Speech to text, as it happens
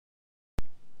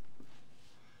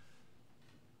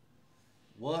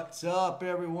What's up,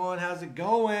 everyone? How's it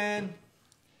going?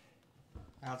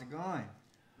 How's it going?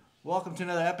 Welcome to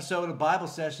another episode of Bible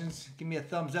Sessions. Give me a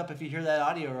thumbs up if you hear that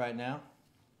audio right now.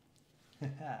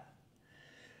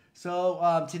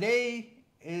 So today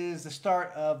is the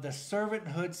start of the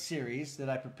Servanthood series that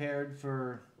I prepared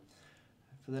for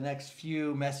the next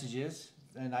few messages.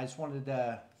 And I just wanted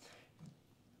to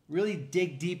really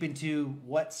dig deep into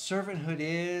what servanthood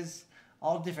is,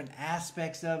 all different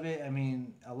aspects of it. I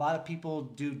mean, a lot of people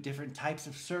do different types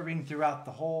of serving throughout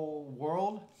the whole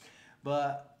world,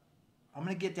 but I'm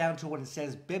going to get down to what it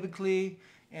says biblically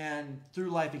and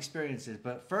through life experiences.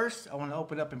 But first, I want to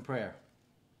open up in prayer.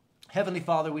 Heavenly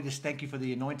Father, we just thank you for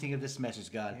the anointing of this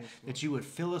message, God, yes, that you would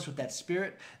fill us with that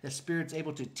Spirit. The Spirit's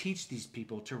able to teach these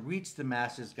people, to reach the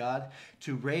masses, God,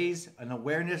 to raise an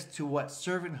awareness to what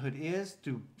servanthood is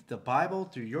through the Bible,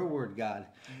 through your word, God.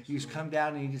 Yes, you just come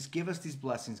down and you just give us these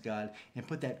blessings, God, and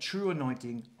put that true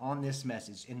anointing on this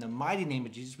message. In the mighty name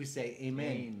of Jesus, we say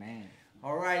amen. Amen.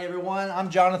 All right, everyone. I'm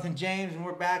Jonathan James, and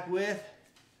we're back with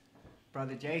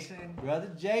Brother Jason. Brother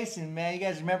Jason, man. You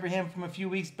guys remember him from a few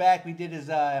weeks back. We did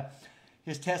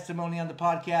his testimony on the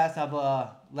podcast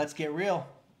of Let's Get Real.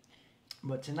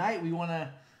 But tonight we want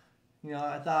to,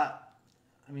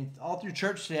 all through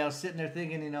church today I was sitting there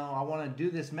thinking, I want to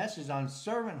do this message on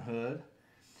servanthood.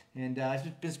 And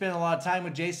I've been spending a lot of time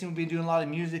with Jason. We've been doing a lot of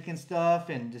music and stuff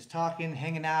and just talking,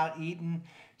 hanging out, eating,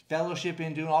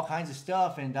 fellowshipping, doing all kinds of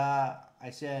stuff. And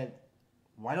I said,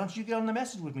 why don't you get on the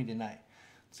message with me tonight?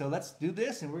 So let's do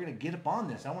this, and we're going to get up on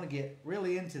this. I want to get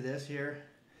really into this here.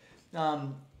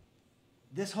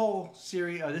 This whole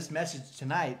series, or this message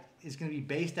tonight, is going to be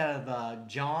based out of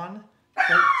John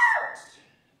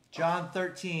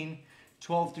 13,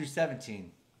 12 through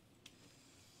 17.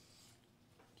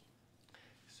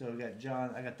 So we got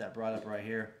John, I got that brought up right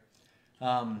here.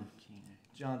 John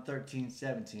 13,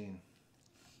 17.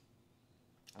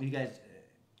 You guys,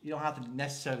 you don't have to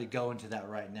necessarily go into that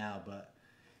right now, but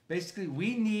basically,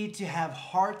 we need to have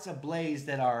hearts ablaze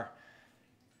that are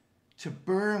to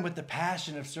burn with the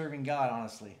passion of serving God,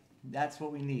 honestly. That's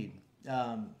what we need.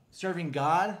 Serving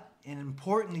God, and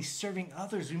importantly, serving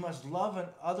others. We must love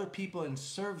other people and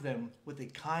serve them with a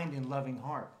kind and loving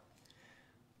heart.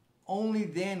 Only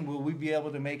then will we be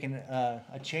able to make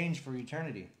a change for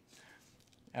eternity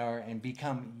and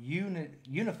become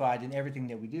unified in everything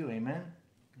that we do. Amen?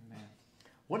 Amen.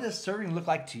 What does serving look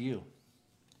like to you?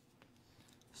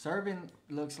 Serving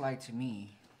looks like to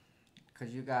me,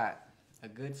 because you got a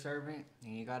good servant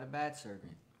and you got a bad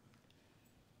servant.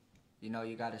 You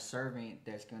got a servant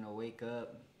that's going to wake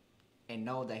up and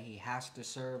know that he has to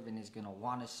serve and is going to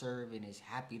want to serve and is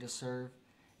happy to serve.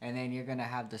 And then you're going to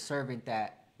have the servant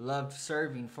that loved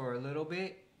serving for a little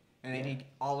bit, and then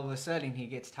all of a sudden he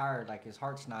gets tired, like his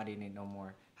heart's not in it no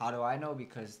more. How do I know?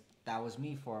 Because that was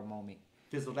me for a moment.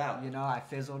 Fizzled out. I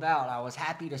fizzled out. I was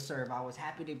happy to serve. I was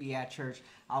happy to be at church.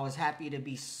 I was happy to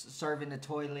be serving the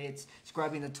toilets,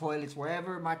 scrubbing the toilets.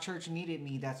 Wherever my church needed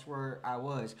me, that's where I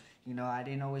was. I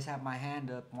didn't always have my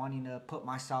hand up wanting to put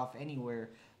myself anywhere.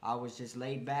 I was just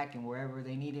laid back, and wherever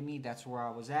they needed me, that's where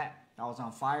I was at. I was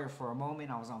on fire for a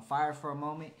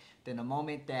moment. Then the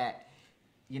moment that,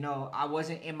 I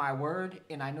wasn't in my word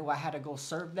and I knew I had to go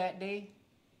serve that day,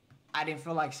 I didn't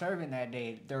feel like serving that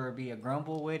day. There would be a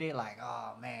grumble with it, like,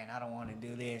 oh man, I don't want to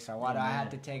do this, or why do I have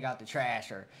to take out the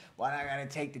trash, or why do I got to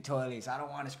take the toilets? I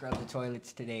don't want to scrub the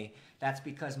toilets today. That's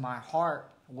because my heart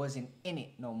wasn't in it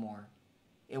no more.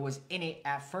 It was in it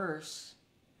at first,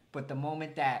 but the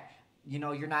moment that,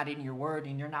 you're not in your word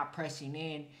and you're not pressing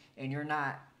in and you're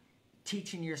not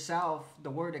teaching yourself the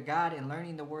word of God and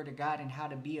learning the word of God and how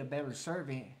to be a better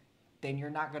servant, then you're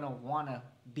not going to want to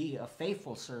be a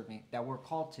faithful servant that we're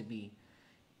called to be.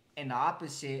 And the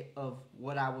opposite of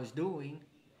what I was doing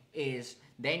is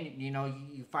then,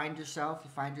 you find yourself,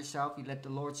 you let the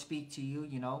Lord speak to you,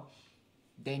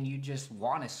 then you just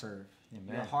want to serve.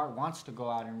 Amen. Your heart wants to go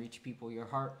out and reach people. Your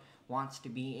heart wants to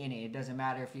be in it. It doesn't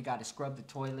matter if you got to scrub the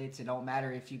toilets. It don't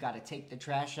matter if you got to take the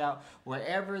trash out.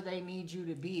 Wherever they need you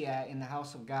to be at in the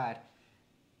house of God,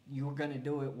 you're going to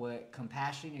do it with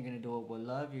compassion. You're going to do it with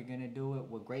love. You're going to do it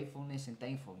with gratefulness and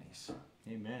thankfulness.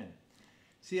 Amen.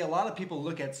 See, a lot of people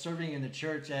look at serving in the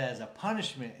church as a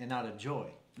punishment and not a joy.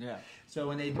 Yeah. So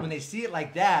when they see it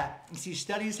like that, you see,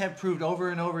 studies have proved over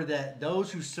and over that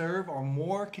those who serve are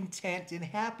more content and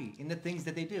happy in the things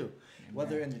that they do. Amen.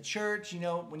 Whether in the church,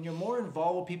 when you're more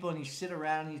involved with people and you sit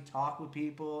around and you talk with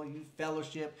people, you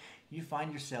fellowship, you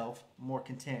find yourself more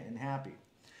content and happy.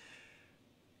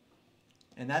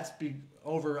 And that's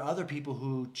over other people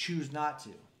who choose not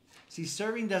to. See,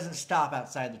 serving doesn't stop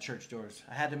outside the church doors.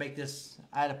 I had to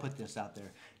put this out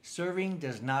there. Serving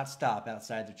does not stop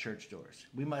outside the church doors.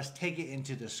 We must take it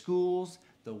into the schools,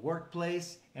 the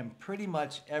workplace, and pretty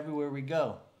much everywhere we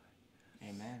go.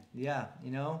 Amen. Yeah,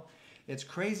 it's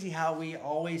crazy how we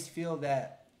always feel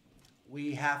that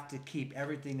we have to keep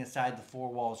everything inside the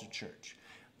four walls of church.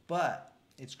 But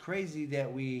it's crazy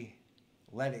that we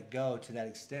let it go to that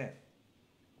extent.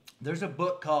 There's a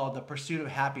book called The Pursuit of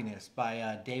Happiness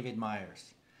by David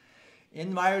Myers.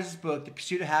 In Myers' book, The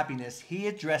Pursuit of Happiness, he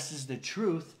addresses the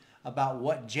truth about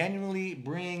what genuinely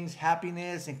brings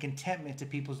happiness and contentment to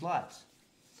people's lives.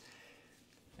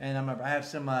 And I have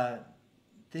some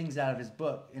things out of his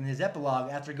book. In his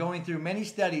epilogue, after going through many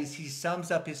studies, he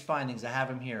sums up his findings. I have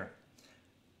them here.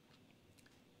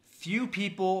 Few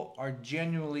people are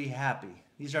genuinely happy.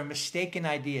 These are mistaken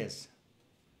ideas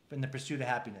in The Pursuit of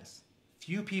Happiness.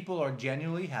 Few people are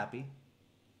genuinely happy.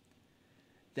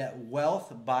 That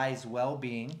wealth buys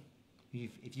well-being.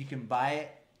 If you can buy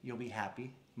it, you'll be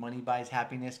happy. Money buys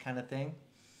happiness, kind of thing.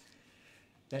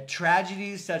 That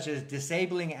tragedies such as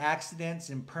disabling accidents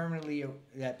and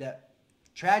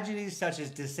tragedies such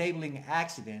as disabling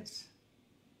accidents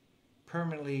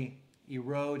permanently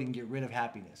erode and get rid of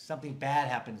happiness. Something bad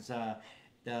happens,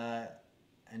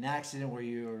 an accident where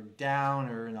you're down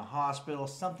or in the hospital.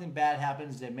 Something bad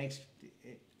happens that makes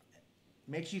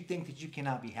you think that you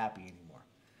cannot be happy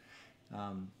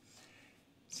anymore.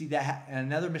 See, that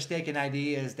another mistaken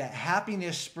idea is that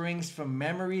happiness springs from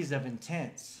memories of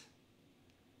intense.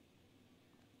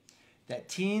 That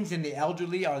teens and the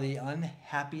elderly are the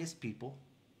unhappiest people.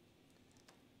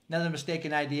 Another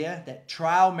mistaken idea that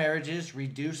trial marriages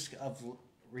reduce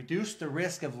the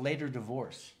risk of later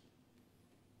divorce.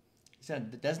 So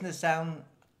doesn't it sound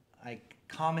like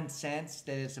common sense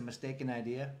that it's a mistaken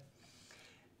idea?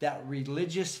 That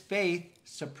religious faith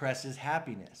suppresses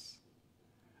happiness.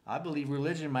 I believe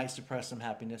religion might suppress some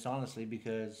happiness, honestly,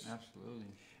 because absolutely,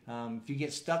 if you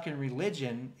get stuck in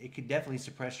religion, it could definitely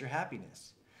suppress your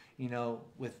happiness.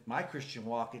 With my Christian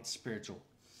walk, it's spiritual.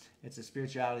 It's a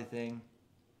spirituality thing.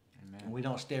 Amen. And we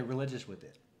don't stay religious with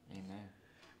it.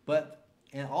 Amen.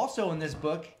 And also in this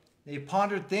book, they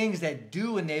pondered things that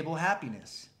do enable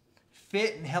happiness.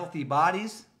 Fit and healthy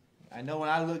bodies. I know when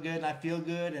I look good and I feel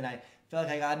good and I feel like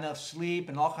I got enough sleep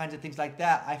and all kinds of things like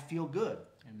that, I feel good.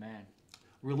 Amen.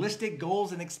 Realistic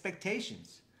goals and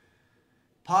expectations.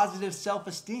 Positive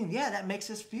self-esteem. Yeah, that makes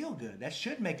us feel good. That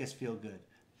should make us feel good.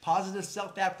 Positive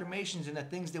self-affirmations in the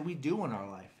things that we do in our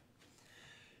life.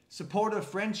 Supportive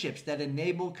friendships that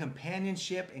enable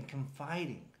companionship and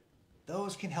confiding.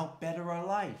 Those can help better our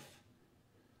life.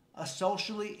 A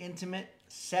socially intimate,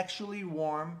 sexually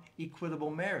warm,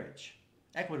 equitable marriage.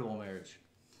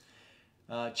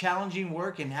 Challenging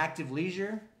work and active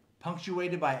leisure,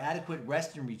 punctuated by adequate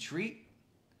rest and retreat.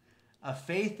 A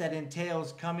faith that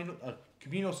entails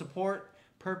communal support,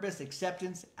 purpose,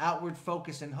 acceptance, outward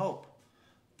focus, and hope.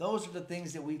 Those are the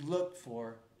things that we look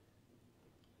for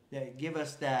that give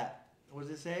us that, what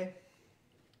does it say?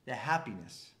 The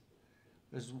happiness.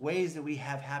 There's ways that we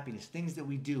have happiness, things that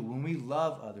we do when we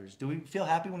love others. Do we feel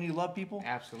happy when you love people?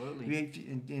 Absolutely. It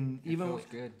feels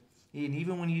good. And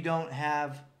even when you don't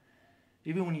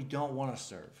want to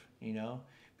serve,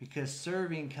 because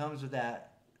serving comes with that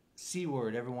C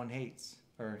word everyone hates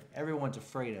or everyone's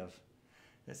afraid of.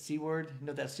 That C word, you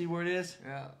know what that C word is?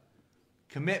 Yeah.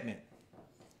 Commitment.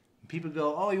 People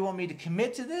go, oh, you want me to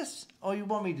commit to this? Oh, you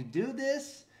want me to do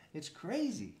this? It's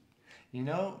crazy. I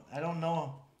don't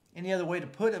know any other way to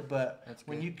put it, but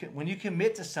when you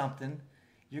commit to something,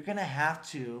 you're going to have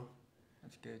to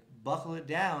buckle it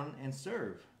down and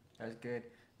serve. That's good.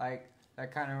 Like,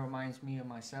 that kind of reminds me of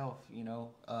myself,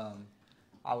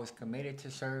 I was committed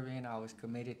to serving. I was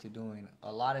committed to doing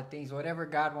a lot of things, whatever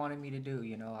God wanted me to do,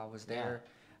 I was there.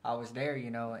 Yeah. I was there,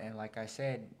 and like I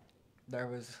said, there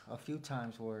was a few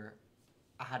times where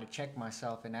I had to check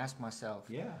myself and ask myself,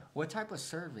 what type of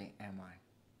servant am I?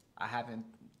 I haven't,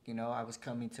 I was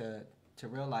coming to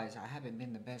realize I haven't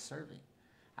been the best servant.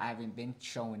 I haven't been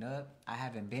showing up. I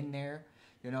haven't been there,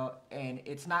 and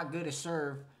it's not good to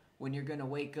serve when you're going to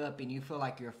wake up and you feel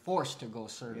like you're forced to go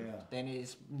serve. Yeah. Then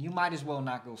you might as well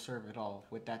not go serve at all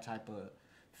with that type of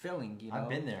feeling, I've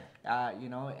been there.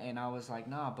 And I was like,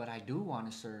 nah, but I do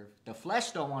want to serve. The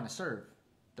flesh don't want to serve.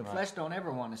 The flesh don't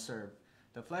ever want to serve.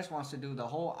 The flesh wants to do the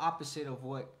whole opposite of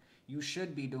what you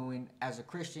should be doing as a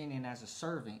Christian and as a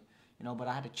servant. But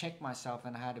I had to check myself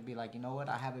and I had to be like, you know what?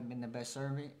 I haven't been the best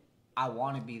servant. I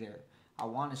want to be there. I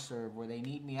want to serve where they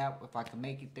need me at. If I could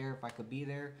make it there, if I could be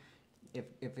there, if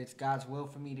it's God's will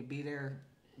for me to be there,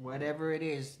 whatever it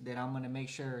is, that I'm going to make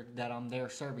sure that I'm there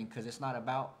serving, because it's not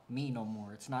about me no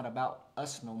more. It's not about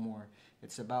us no more.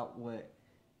 It's about what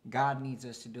God needs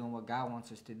us to do and what God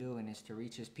wants us to do, and it's to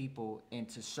reach his people and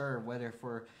to serve, whether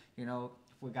for, you know,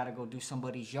 if we got to go do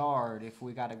somebody's yard, if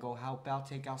we got to go help out,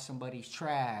 take out somebody's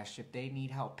trash, if they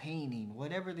need help painting,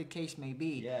 whatever the case may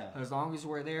be, as long as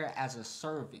we're there as a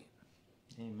servant.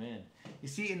 Amen. You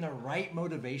see, in the right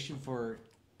motivation for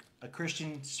a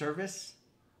Christian service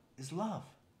is love.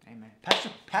 Amen.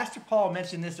 Pastor Paul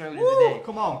mentioned this earlier today.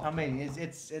 Come on. I mean,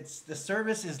 it's the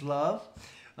service is love.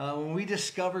 When we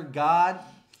discover God,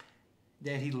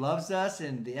 that he loves us,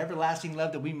 and the everlasting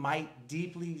love that we might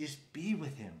deeply just be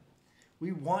with him.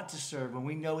 We want to serve when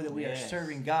we know that we are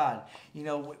serving God. You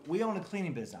know, we own a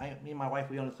cleaning business. Me and my wife,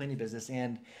 we own a cleaning business.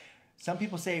 And some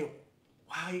people say,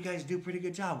 wow, you guys do a pretty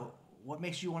good job. What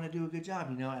makes you want to do a good job?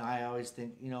 You know, and I always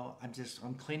think, you know,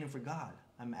 I'm cleaning for God.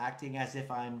 I'm acting as if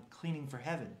I'm cleaning for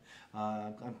heaven.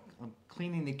 I'm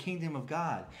cleaning the kingdom of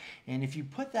God. And if you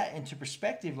put that into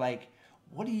perspective, like,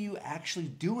 what are you actually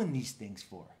doing these things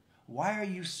for? Why are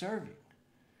you serving?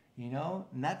 You know,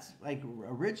 and that's like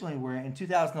originally where in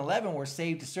 2011 where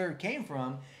Saved to Serve came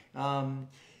from,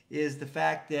 is the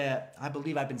fact that I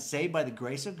believe I've been saved by the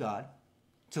grace of God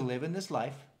to live in this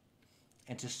life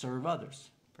and to serve others.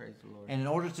 Praise the Lord. And in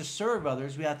order to serve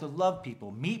others, we have to love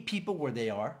people, meet people where they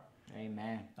are.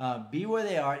 Amen. Be where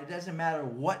they are. It doesn't matter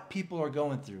what people are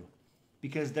going through,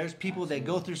 because there's people that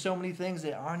go through so many things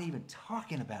that aren't even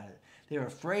talking about it. They're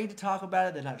afraid to talk about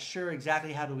it. They're not sure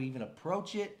exactly how to even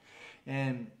approach it.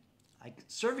 And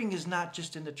serving is not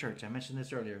just in the church. I mentioned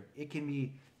this earlier. It can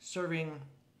be serving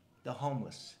the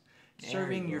homeless,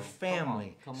 serving your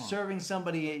family, Come on. serving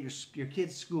somebody at your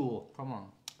kid's school. Come on.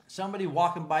 Somebody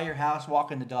walking by your house,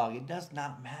 walking the dog. It does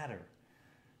not matter.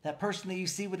 That person that you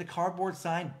see with a cardboard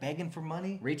sign begging for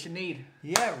money. Reach a need.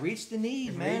 Yeah, reach the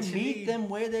need, man. Meet them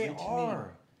where they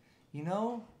are. You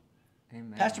know?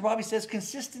 Amen. Pastor Bobby says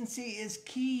consistency is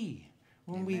key.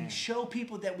 When we show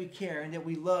people that we care and that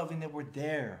we love and that we're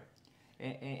there.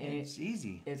 And it's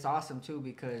easy. It's awesome too,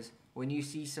 because when you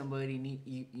see somebody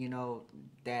need, you know,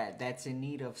 that's in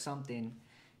need of something,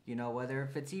 you know, whether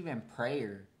if it's even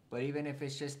prayer, but even if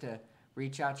it's just to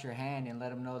reach out your hand and let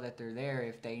them know that they're there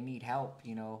if they need help,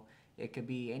 you know, it could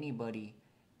be anybody.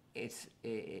 It's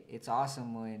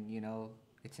awesome when, you know,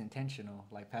 it's intentional,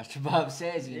 like Pastor Bob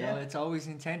says. You know, it's always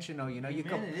intentional. You know, you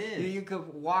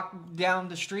could walk down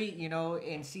the street, you know,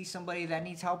 and see somebody that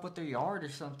needs help with their yard or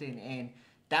something, and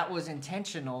that was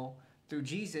intentional through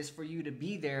Jesus for you to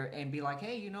be there and be like,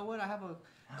 hey, you know what? I have a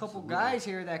couple guys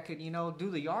here that could, you know, do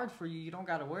the yard for you. You don't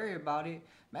got to worry about it,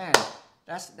 man.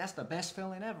 That's the best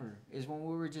feeling ever. Is when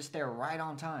we were just there right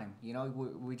on time. You know,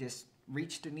 we just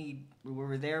reached the need. We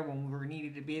were there when we were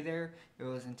needed to be there. It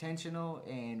was intentional,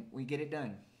 and we get it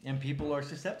done. And people are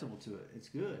susceptible to it. It's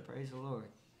good. Praise the Lord.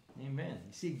 Amen.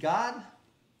 You see, God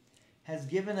has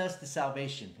given us the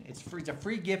salvation. It's free. It's a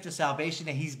free gift of salvation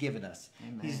that he's given us.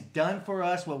 Amen. He's done for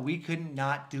us what we could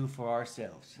not do for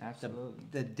ourselves. Absolutely.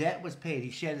 The debt was paid. He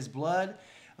shed his blood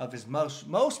of his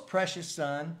most precious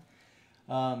son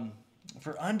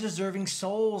for undeserving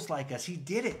souls like us. He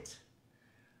did it.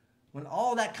 When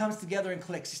all that comes together and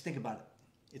clicks, just think about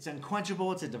it. It's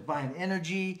unquenchable. It's a divine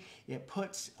energy. It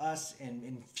puts us and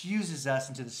infuses us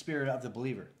into the spirit of the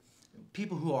believer.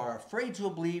 People who are afraid to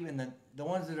believe, and the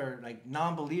ones that are like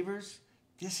non-believers,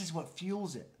 this is what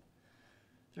fuels it.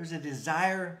 There's a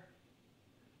desire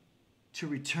to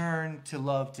return to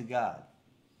love to God.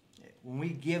 When we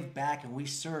give back and we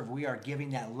serve, we are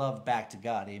giving that love back to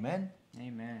God. Amen?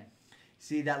 Amen.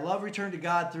 See, that love returned to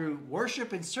God through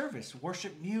worship and service,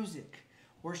 worship music,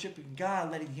 worshiping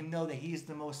God, letting him know that he is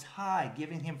the Most High,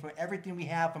 giving him for everything we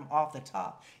have from off the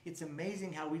top. It's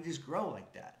amazing how we just grow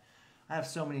like that. I have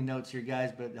so many notes here,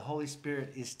 guys, but the Holy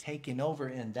Spirit is taking over,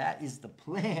 and that is the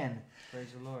plan. Praise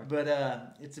the Lord. But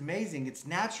it's amazing. It's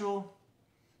natural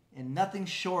and nothing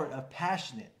short of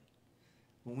passionate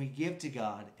when we give to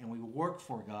God and we work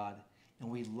for God and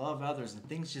we love others, and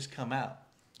things just come out.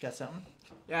 Got something?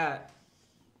 Yeah.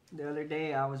 The other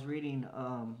day I was reading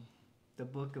the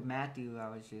book of Matthew. I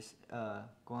was just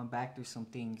going back through some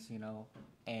things, you know,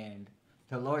 and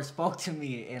the Lord spoke to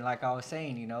me. And like I was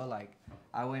saying, you know, like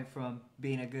I went from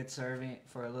being a good servant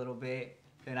for a little bit,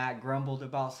 then I grumbled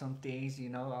about some things, you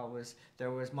know.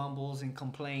 There was mumbles and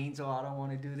complaints. Oh, I don't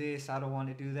want to do this. I don't want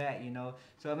to do that, you know.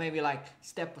 So it made me like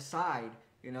step aside,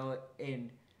 you know. And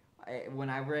when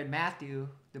I read Matthew,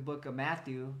 the book of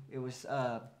Matthew, it was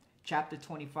chapter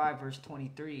 25, verse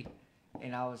 23.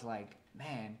 And I was like,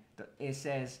 man, it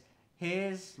says,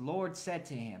 his Lord said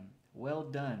to him, well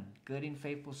done, good and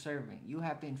faithful servant. You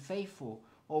have been faithful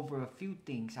over a few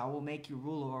things. I will make you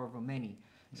ruler over many.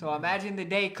 So imagine the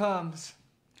day comes,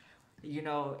 you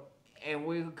know, and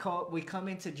we come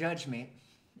into judgment,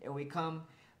 and we come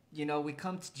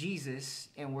to Jesus,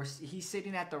 and he's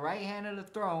sitting at the right hand of the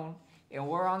throne, and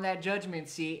we're on that judgment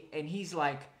seat, and he's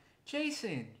like,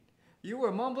 Jason, you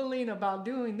were mumbling about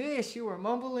doing this, you were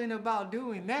mumbling about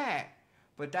doing that.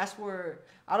 But that's where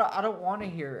I don't want to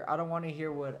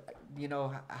hear what, you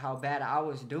know, how bad I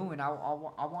was doing. I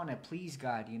want to please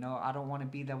God, you know. I don't want to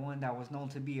be the one that was known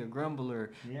to be a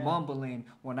grumbler, mumbling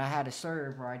when I had to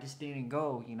serve or I just didn't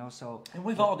go, you know. So, and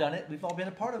we've all done it. We've all been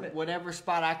a part of it. Whatever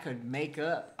spot I could make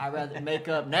up, I'd rather make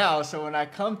up now. So when I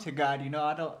come to God, you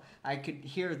know, I could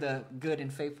hear the good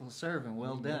and faithful servant,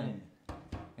 well done.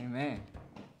 Amen.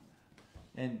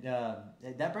 And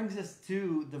that brings us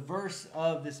to the verse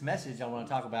of this message I want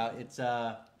to talk about. It's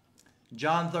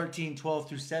John 13:12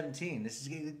 through 17.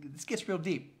 This gets real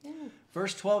deep.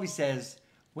 Verse 12, he says,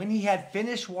 when he had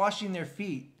finished washing their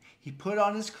feet, he put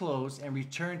on his clothes and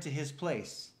returned to his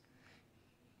place.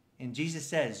 And Jesus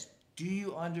says, do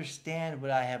you understand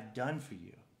what I have done for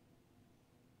you?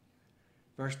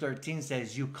 Verse 13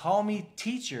 says, you call me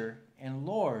teacher and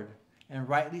Lord, and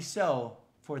rightly so,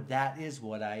 for that is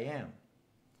what I am.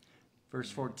 Verse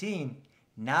 14,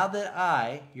 now that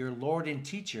I, your Lord and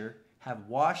teacher, have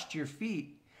washed your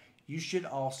feet, you should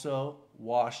also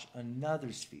wash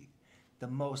another's feet. The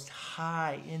most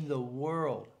high in the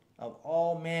world of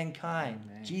all mankind,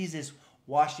 Amen. Jesus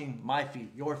washing my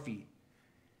feet, your feet.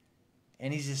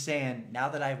 And he's just saying, now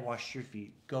that I've washed your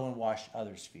feet, go and wash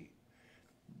others' feet.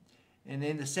 And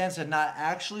in the sense of not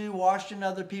actually washing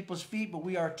other people's feet, but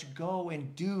we are to go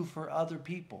and do for other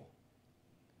people.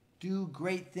 Do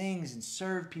great things and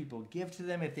serve people. Give to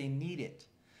them if they need it.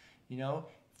 You know,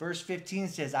 verse 15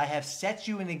 says, I have set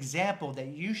you an example that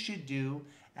you should do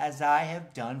as I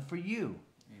have done for you.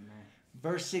 Amen.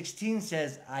 Verse 16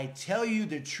 says, I tell you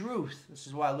the truth. This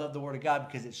is why I love the word of God,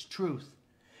 because it's truth.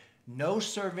 No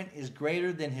servant is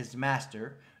greater than his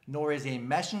master, nor is a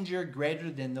messenger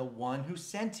greater than the one who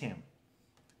sent him.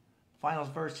 Final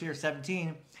verse here,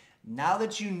 17. Now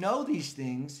that you know these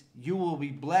things, you will be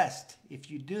blessed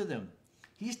if you do them.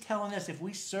 He's telling us if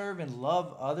we serve and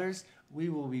love others, we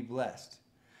will be blessed.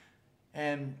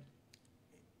 And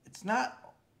it's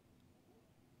not,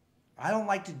 I don't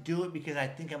like to do it because I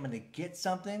think I'm going to get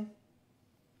something.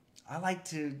 I like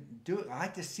to do it. I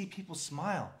like to see people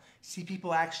smile, see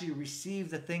people actually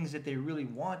receive the things that they really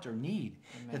want or need.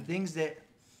 Amen. The things that,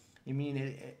 I mean,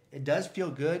 it does feel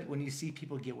good when you see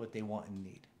people get what they want and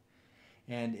need.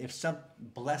 And if some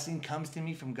blessing comes to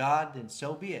me from God, then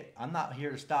so be it. I'm not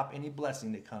here to stop any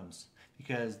blessing that comes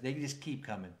because they just keep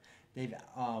coming. They've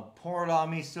poured on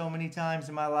me so many times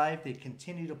in my life. They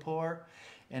continue to pour.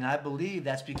 And I believe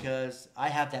that's because I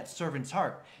have that servant's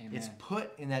heart. Amen. It's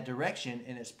put in that direction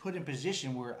and it's put in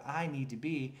position where I need to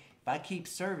be. If I keep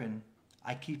serving,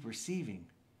 I keep receiving.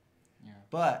 Yeah.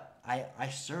 But I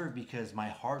serve because my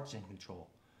heart's in control.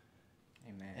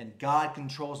 Amen. And God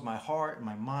controls my heart and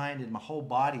my mind and my whole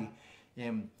body.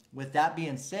 And with that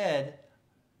being said,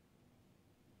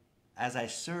 as I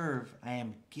serve, I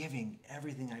am giving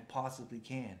everything I possibly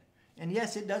can. And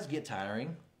yes, it does get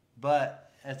tiring,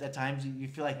 but at times you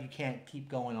feel like you can't keep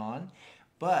going on.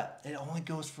 But it only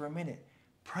goes for a minute.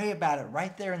 Pray about it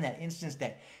right there in that instance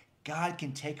that God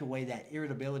can take away that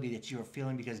irritability that you are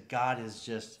feeling because God is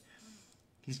just,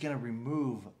 He's going to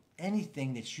remove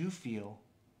anything that you feel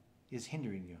is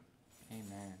hindering you.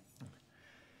 Amen.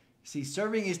 See,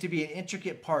 serving is to be an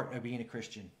intricate part of being a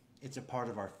Christian. It's a part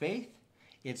of our faith.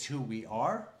 It's who we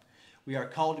are. We are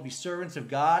called to be servants of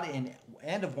God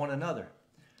and of one another.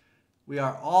 We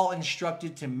are all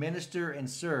instructed to minister and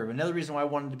serve. Another reason why I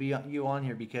wanted to be you on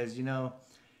here, because, you know,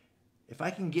 if I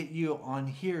can get you on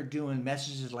here doing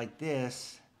messages like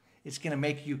this, it's going to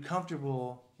make you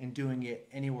comfortable in doing it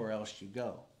anywhere else you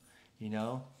go, you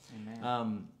know?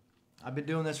 Amen. I've been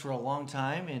doing this for a long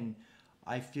time, and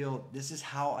I feel this is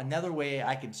how another way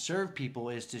I can serve people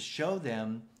is to show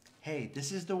them, hey,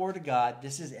 this is the Word of God.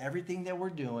 This is everything that we're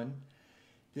doing.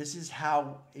 This is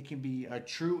how it can be a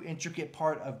true, intricate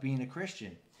part of being a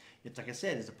Christian. It's like I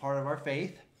said, it's a part of our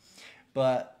faith,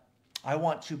 but I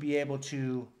want to be able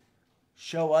to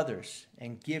show others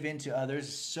and give into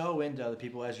others, sow into other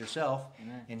people as yourself,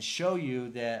 Amen. And show you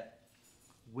that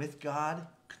with God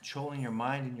controlling your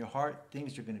mind and your heart,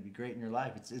 things are going to be great in your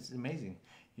life. It's amazing,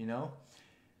 you know.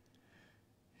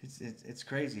 It's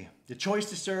crazy. The choice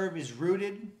to serve is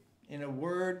rooted in a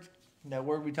word, that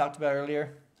word we talked about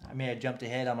earlier. I may have jumped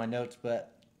ahead on my notes,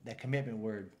 but that commitment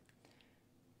word.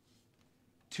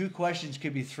 Two questions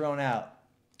could be thrown out.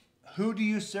 Who do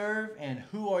you serve and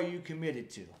who are you committed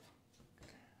to?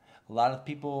 A lot of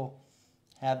people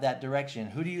have that direction.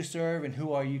 Who do you serve and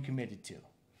who are you committed to?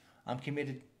 I'm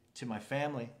committed to my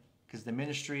family because the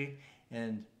ministry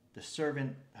and the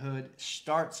servanthood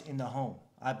starts in the home,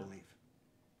 I believe.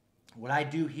 What I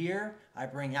do here, I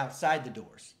bring outside the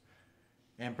doors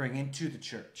and bring into the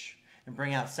church and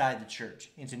bring outside the church,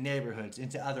 into neighborhoods,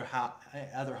 into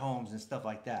other homes and stuff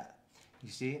like that. You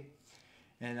see?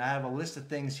 And I have a list of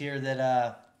things here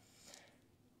that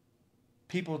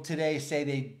people today say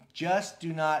they just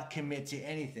do not commit to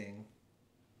anything.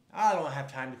 I don't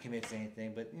have time to commit to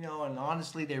anything, but and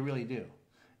honestly, they really do.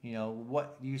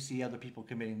 What do you see other people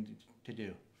committing to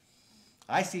do?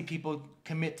 I see people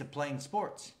commit to playing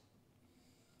sports.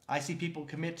 I see people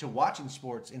commit to watching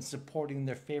sports and supporting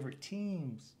their favorite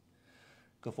teams.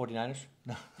 Go 49ers?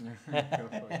 No. Go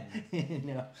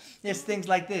 49ers. It's things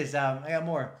like this. I got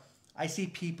more. I see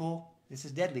people, this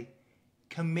is deadly,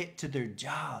 commit to their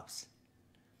jobs.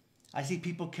 I see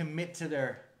people commit to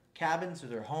their cabins or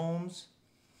their homes.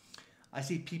 I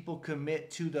see people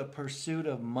commit to the pursuit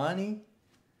of money.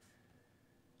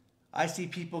 I see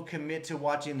people commit to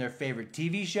watching their favorite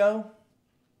TV show.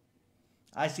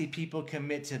 I see people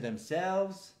commit to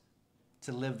themselves,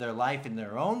 to live their life in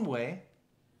their own way.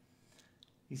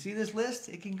 You see this list?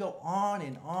 It can go on,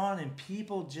 and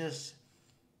people just,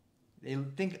 they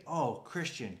think, oh,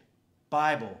 Christian,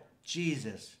 Bible,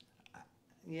 Jesus.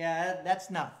 Yeah, that's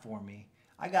not for me.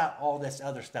 I got all this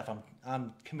other stuff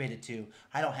I'm committed to.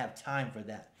 I don't have time for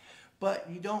that. But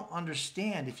you don't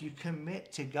understand, if you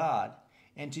commit to God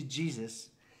and to Jesus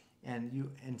and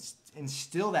you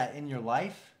instill that in your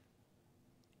life,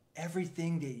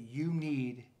 everything that you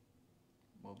need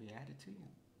will be added to you.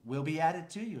 Will be added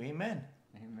to you. Amen.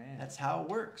 Amen. That's how it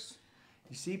works.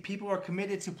 You see, people are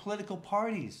committed to political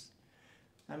parties.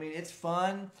 I mean, it's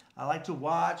fun. I like to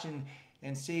watch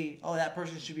and see, oh, that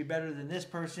person should be better than this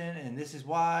person, and this is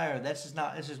why, or this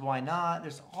is why not.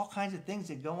 There's all kinds of things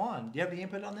that go on. Do you have any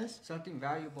input on this? Something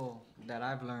valuable that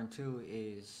I've learned too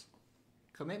is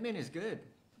commitment is good,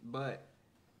 but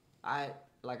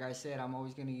like I said, I'm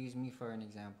always going to use me for an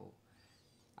example.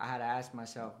 I had to ask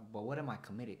myself, but what am I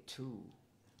committed to?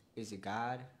 Is it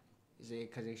God? Is it,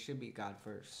 because it should be God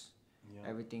first. Yeah.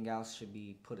 Everything else should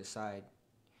be put aside.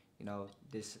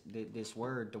 This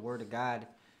word, the word of God,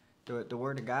 the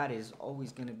word of God is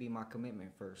always going to be my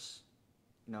commitment first.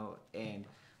 And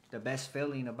the best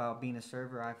feeling about being a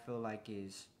server, I feel like,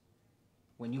 is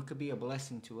when you could be a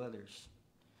blessing to others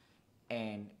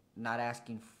and not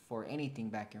asking for anything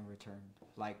back in return.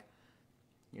 Like,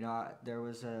 there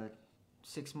was a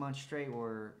 6 months straight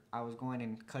where I was going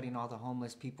and cutting all the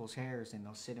homeless people's hairs, and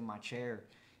they'll sit in my chair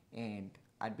and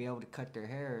I'd be able to cut their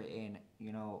hair, and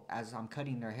as I'm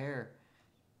cutting their hair,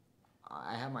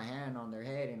 I have my hand on their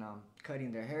head and I'm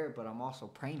cutting their hair, but I'm also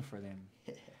praying for them.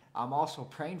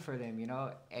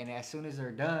 And as soon as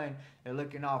they're done, they're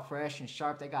looking all fresh and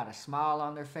sharp. They got a smile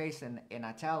on their face, and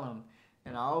I tell them,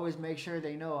 and I always make sure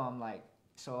they know, I'm like,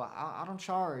 so I don't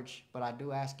charge, but I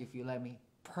do ask if you let me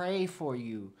pray for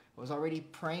you. I was already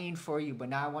praying for you, but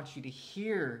now I want you to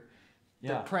hear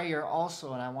the prayer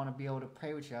also, and I want to be able to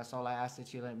pray with you. That's all I ask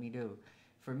that you let me do.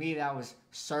 For me, that was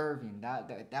serving.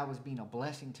 That was being a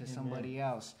blessing to somebody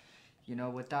else,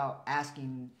 without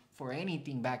asking for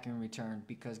anything back in return,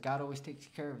 because God always takes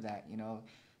care of that.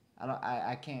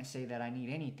 I can't say that I need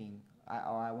anything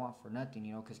or I want for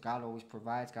nothing, because God always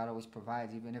provides. God always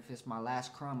provides. Even if it's my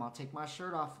last crumb, I'll take my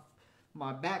shirt off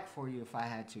my back for you if I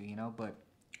had to, But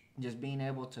just being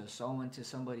able to sow into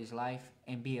somebody's life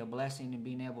and be a blessing and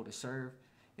being able to serve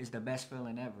is the best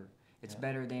feeling ever. It's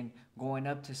better than going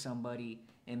up to somebody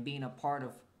and being a part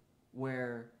of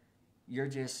where you're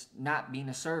just not being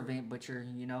a servant, but you're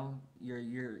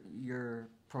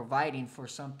providing for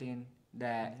something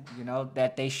that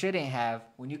that they shouldn't have,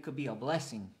 when you could be a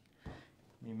blessing.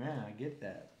 Amen. I get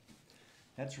that.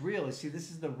 That's real. See, this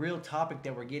is the real topic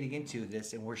that we're getting into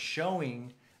this, and we're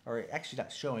showing, or actually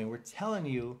not showing, we're telling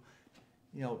you,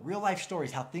 real life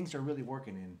stories, how things are really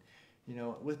working. And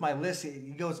with my list,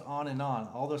 it goes on and on.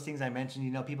 All those things I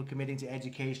mentioned, people committing to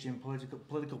education,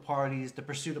 political parties, the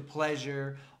pursuit of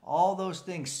pleasure, all those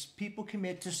things. People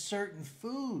commit to certain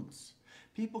foods.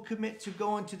 People commit to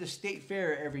going to the state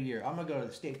fair every year. I'm going to go to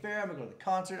the state fair. I'm going to go to the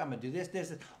concert. I'm going to do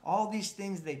this. All these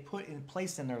things they put in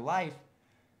place in their life,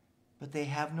 but they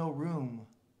have no room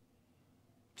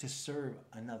to serve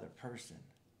another person.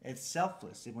 It's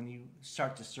selfless when you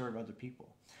start to serve other people.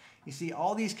 You see,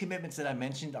 all these commitments that I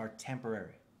mentioned are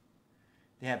temporary.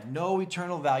 They have no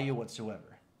eternal value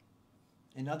whatsoever.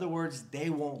 In other words,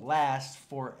 they won't last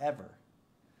forever.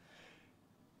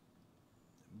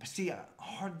 But see,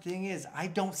 hard thing is, I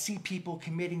don't see people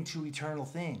committing to eternal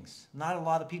things. Not a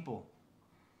lot of people.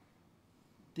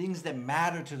 Things that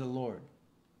matter to the Lord.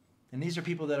 And these are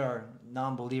people that are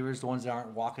non-believers, the ones that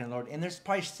aren't walking in the Lord. And there's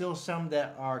probably still some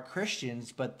that are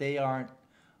Christians, but they aren't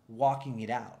walking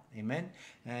it out. Amen?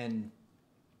 And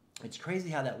it's crazy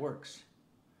how that works.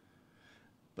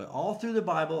 But all through the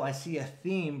Bible, I see a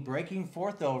theme breaking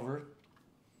forth over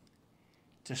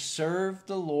to serve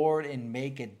the Lord and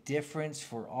make a difference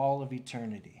for all of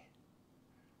eternity.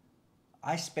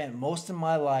 I spent most of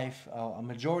my life, a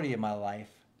majority of my life,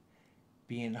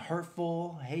 being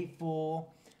hurtful,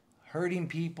 hateful, hurting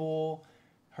people,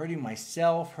 hurting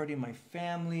myself, hurting my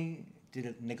family,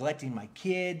 neglecting my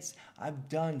kids. I've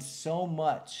done so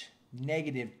much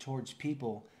negative towards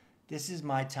people. This is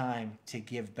my time to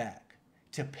give back,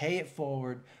 to pay it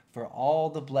forward for all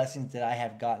the blessings that I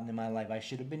have gotten in my life. I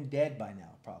should have been dead by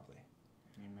now, probably.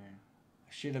 Amen.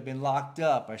 I should have been locked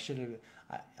up.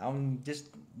 I'm just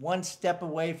one step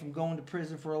away from going to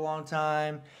prison for a long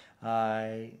time.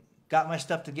 I got my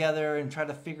stuff together and tried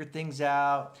to figure things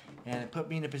out, and it put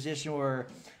me in a position where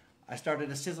I started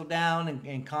to sizzle down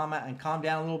and calm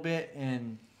down a little bit.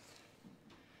 And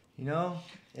you know,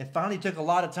 it finally took a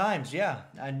lot of times, yeah.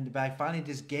 And I finally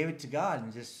just gave it to God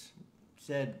and just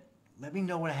said, let me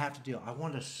know what I have to do. I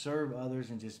want to serve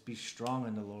others and just be strong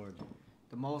in the Lord.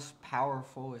 The most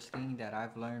powerful thing that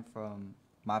I've learned from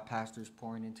my pastors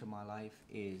pouring into my life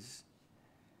is,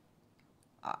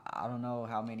 I don't know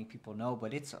how many people know,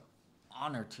 but it's an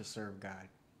honor to serve God.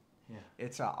 Yeah.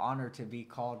 It's an honor to be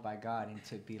called by God and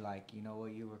to be like, you know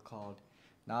what, you were called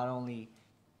not only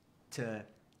to,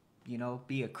 you know,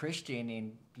 be a Christian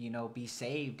and, you know, be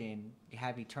saved and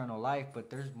have eternal life, but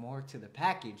there's more to the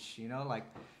package, you know, like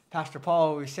Pastor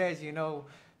Paul always says, you know,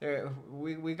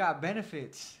 we got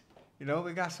benefits, you know,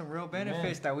 we got some real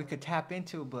benefits that we could tap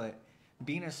into, but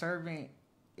being a servant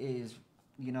is,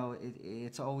 you know,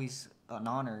 it's always an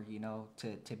honor, you know,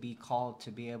 to be called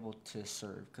to be able to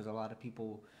serve, because a lot of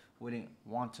people wouldn't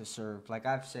want to serve. Like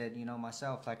I've said, you know,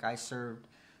 myself, like I served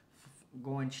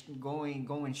going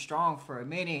strong for a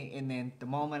minute, and then the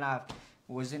moment I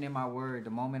wasn't in my word,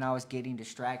 the moment I was getting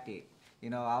distracted, you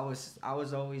know, I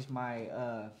was always my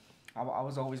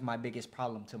biggest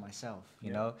problem to myself,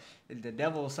 you know. The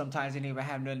devil sometimes didn't even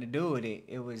have nothing to do with it.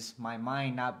 It was my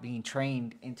mind not being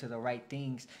trained into the right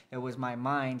things. It was my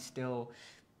mind still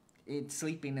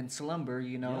sleeping in slumber,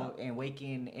 you know,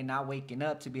 and not waking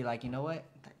up to be like, you know what,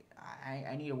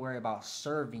 I need to worry about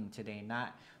serving today,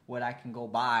 not what I can go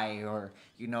buy, or,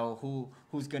 you know,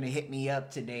 who's going to hit me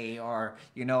up today, or,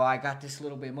 you know, I got this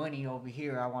little bit of money over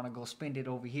here, I want to go spend it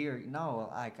over here. No,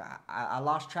 like I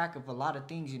lost track of a lot of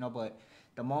things, you know, but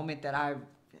the moment that I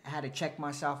had to check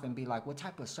myself and be like, what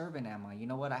type of servant am I? You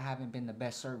know what? I haven't been the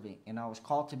best servant, and I was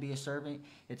called to be a servant.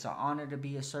 It's an honor to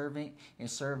be a servant and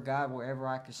serve God wherever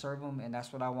I can serve him, and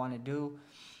that's what I want to do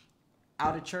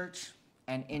out of church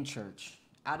and in church.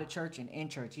 Out of church and in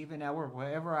church, even at work,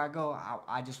 wherever I go,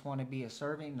 I just want to be a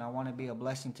servant, and I want to be a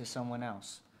blessing to someone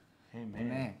else. Amen.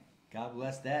 Amen. God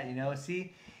bless that, you know.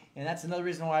 See, and that's another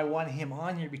reason why I want him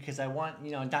on here, because I want,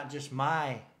 you know, not just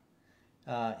my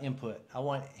input. I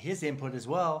want his input as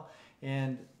well.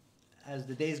 And as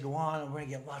the days go on, we're going to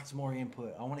get lots more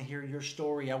input. I want to hear your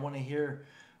story. I want to hear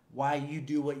why you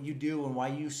do what you do and why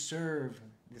you serve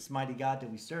this mighty God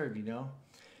that we serve, you know.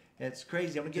 It's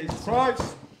crazy. I'm going to get Jesus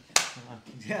Christ.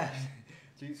 Yeah.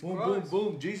 Jesus boom, Christ.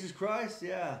 boom, boom. Jesus Christ.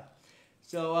 Yeah.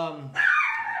 So, I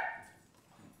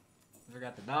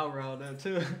got the dog rolled up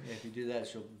too. yeah, if you do that,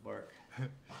 she'll bark.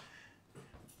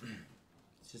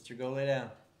 Sister, go lay down.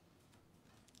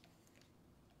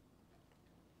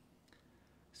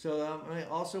 So I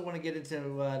also want to get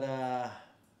into what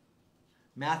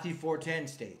Matthew 4:10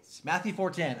 states. Matthew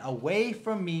 4:10, away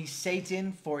from me,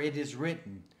 Satan, for it is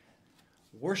written,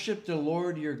 worship the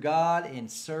Lord your God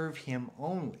and serve him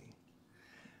only.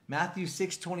 Matthew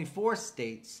 6:24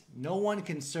 states, no one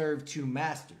can serve two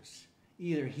masters.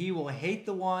 Either he will hate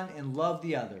the one and love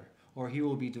the other, or he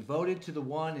will be devoted to the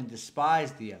one and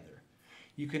despise the other.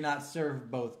 You cannot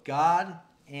serve both God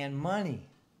and money.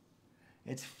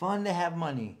 It's fun to have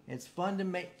money. It's fun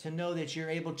to know that you're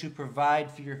able to provide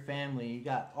for your family. You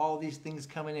got all these things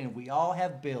coming in. We all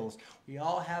have bills. We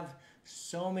all have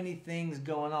so many things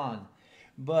going on.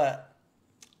 But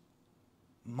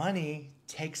money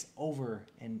takes over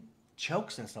and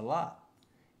chokes us a lot.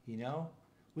 You know,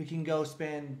 we can go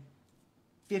spend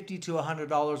 $50 to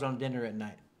 $100 on dinner at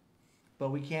night, but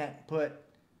we can't put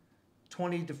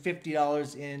 $20 to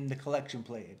 $50 in the collection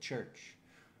plate at church,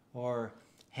 or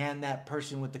hand that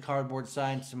person with the cardboard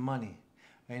sign some money.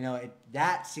 You know,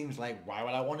 that seems like, why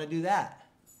would I want to do that?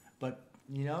 But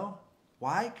You know?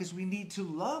 Why? Because we need to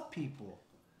love people.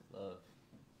 Love.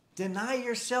 Deny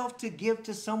yourself to give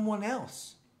to someone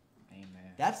else.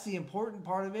 Amen. That's the important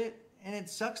part of it. And it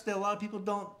sucks that a lot of people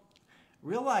don't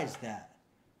realize that.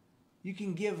 You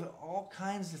can give all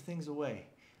kinds of things away.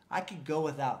 I could go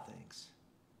without things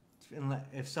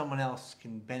if someone else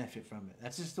can benefit from it.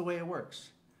 That's just the way it works.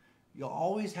 You'll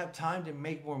always have time to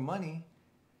make more money.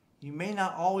 You may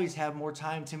not always have more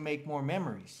time to make more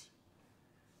memories.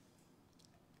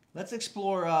 Let's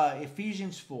explore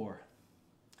Ephesians 4.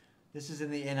 This is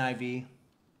in the NIV.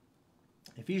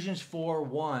 Ephesians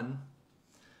 4:1.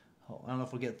 I don't know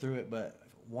if we'll get through it, but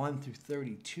 1 through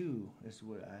 32 is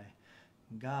what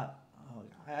I got.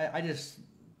 I just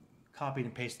copied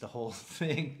and pasted the whole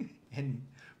thing and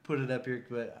put it up here,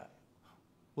 but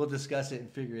we'll discuss it and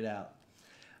figure it out.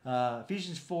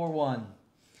 Ephesians 4:1.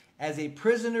 As a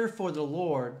prisoner for the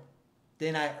Lord,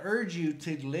 then I urge you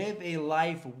to live a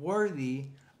life worthy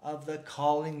of the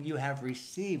calling you have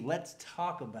received. Let's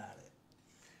talk about it.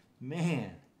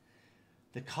 Man,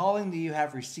 the calling that you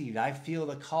have received. I feel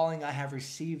the calling I have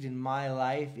received in my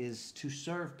life is to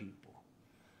serve people.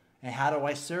 And how do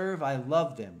I serve? I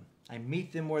love them. I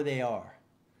meet them where they are.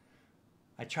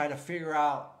 I try to figure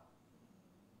out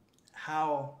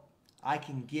how I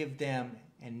can give them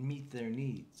and meet their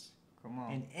needs. Come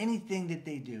on. In anything that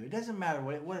they do. It doesn't matter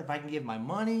what if I can give my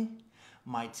money,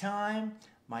 my time,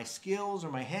 my skills,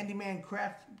 or my handyman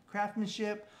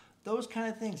craftsmanship, those kind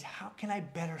of things. How can I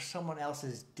better someone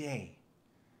else's day?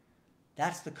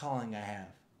 That's the calling I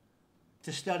have.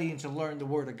 To study and to learn the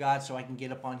Word of God so I can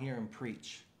get up on here and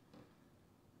preach.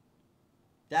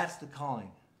 That's the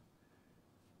calling.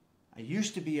 I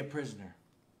used to be a prisoner.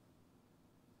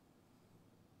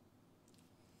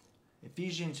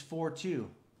 Ephesians 4:2.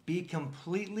 Be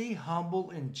completely humble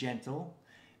and gentle.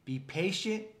 Be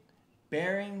patient,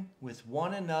 bearing with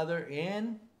one another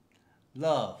in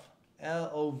love.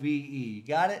 Love.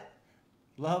 Got it?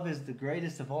 Love is the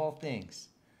greatest of all things.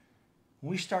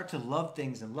 When we start to love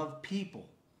things and love people,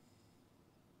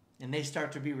 and they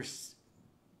start to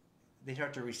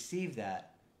receive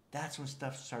that, that's when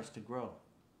stuff starts to grow.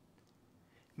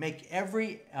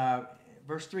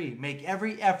 Verse 3, make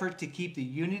every effort to keep the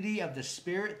unity of the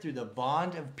Spirit through the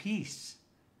bond of peace.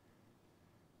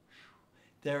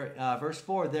 Verse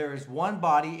 4, there is one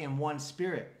body and one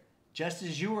Spirit, just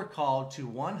as you were called to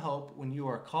one hope when you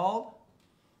are called.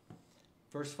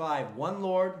 Verse 5, one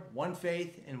Lord, one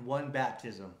faith, and one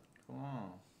baptism. Come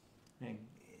on. Man,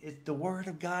 it's the Word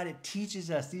of God. It teaches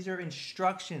us. These are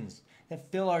instructions that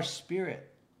fill our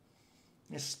spirit.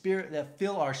 That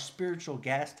fill our spiritual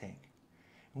gas tank.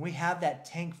 When we have that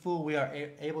tank full, we are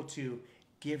able to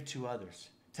give to others,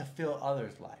 to fill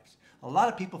others' lives. A lot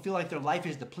of people feel like their life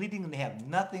is depleting and they have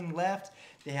nothing left.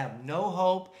 They have no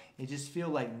hope. They just feel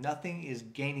like nothing is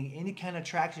gaining any kind of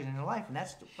traction in their life. And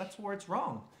that's where it's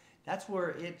wrong. That's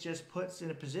where it just puts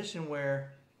in a position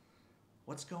where,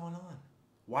 what's going on?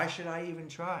 Why should I even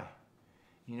try?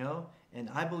 You know? And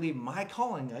I believe my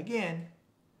calling, again,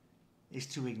 is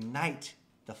to ignite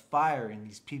the fire in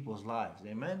these people's lives.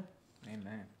 Amen?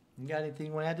 Amen. You got anything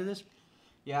you want to add to this?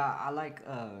 Yeah, I like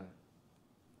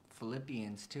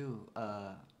Philippians too.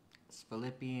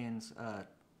 Philippians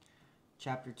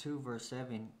chapter 2, verse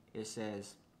 7, it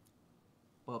says,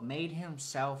 but made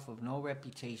himself of no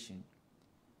reputation,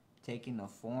 taking the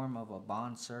form of a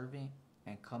bondservant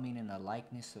and coming in the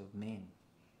likeness of men.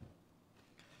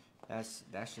 That's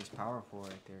just powerful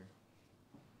right there.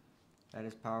 That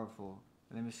is powerful.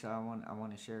 Let me show. I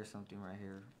want to share something right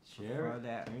here. Share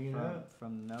that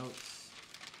from notes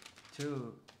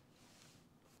too.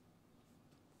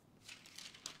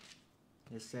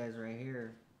 It says right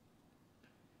here.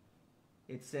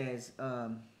 It says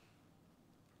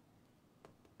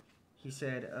he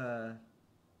said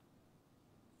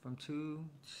from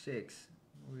 2:6.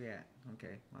 Where we at?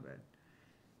 Okay, my bad.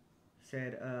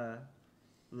 Said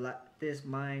let this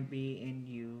mind be in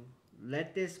you.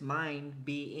 Let this mind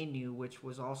be in you, which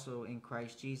was also in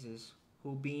Christ Jesus,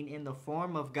 who being in the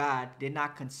form of God did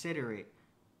not consider it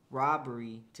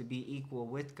robbery to be equal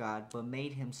with God, but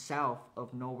made himself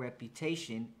of no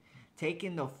reputation,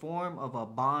 taking the form of a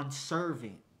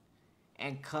bondservant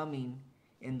and coming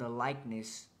in the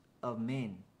likeness of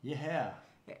men. Yeah.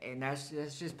 And that's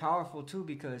just powerful too,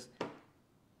 because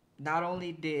not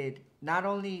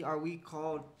only are we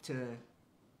called to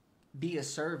be a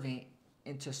servant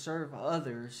and to serve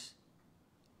others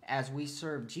as we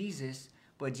serve Jesus,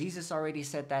 but Jesus already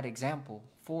set that example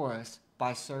for us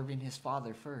by serving his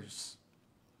Father first.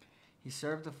 He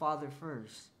served the Father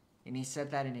first, and he set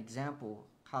that an example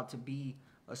how to be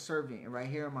a servant. And right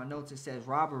here in my notes it says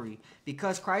robbery.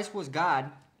 Because Christ was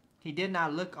God, He did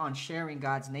not look on sharing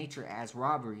God's nature as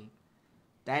robbery,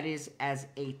 that is, as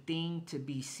a thing to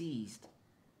be seized,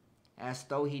 as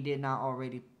though he did not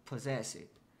already possess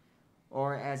it,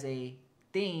 or as a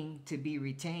thing to be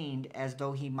retained, as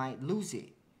though he might lose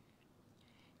it.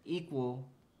 Equal,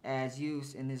 as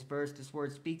used in this verse, this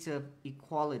word speaks of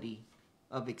equality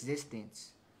of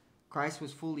existence. Christ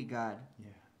was fully God,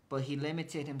 but he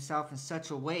limited himself in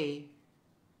such a way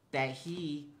that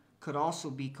he could also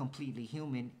be completely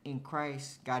human. In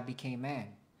Christ, God became man.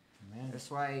 Amen. That's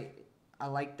why I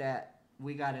like that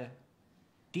we got to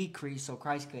decrease so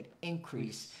Christ could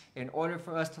increase. In order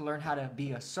for us to learn how to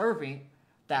be a servant,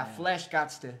 that flesh got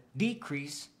to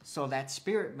decrease so that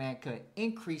spirit man could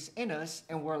increase in us,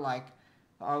 and we're like,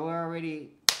 oh, we're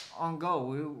already on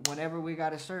go. Whenever we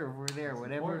got to serve, we're there.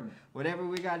 Whatever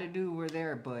we got to do, we're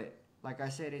there. But like I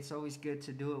said, it's always good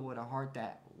to do it with a heart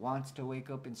that wants to wake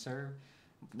up and serve.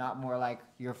 Not more like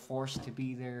you're forced to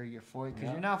be there. You're forced,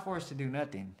 because you're not forced to do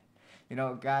nothing. You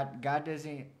know, God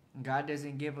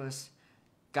doesn't give us.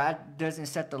 God doesn't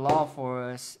set the law for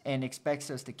us and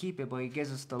expects us to keep it, but he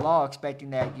gives us the law expecting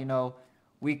that, you know,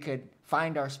 we could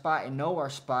find our spot and know our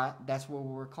spot. That's where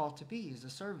we're called to be, as a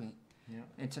servant. Yeah.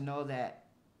 And to know that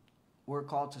we're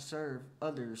called to serve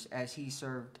others as he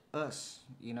served us,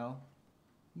 you know.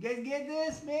 You guys get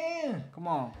this, man? Come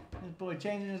on. This boy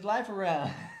changing his life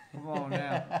around. Come on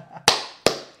now.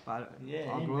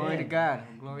 Yeah, glory to God.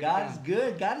 God is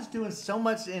good. God is doing so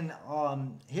much in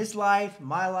his life,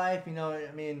 my life. You know,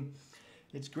 I mean,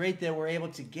 it's great that we're able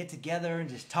to get together and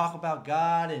just talk about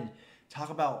God and talk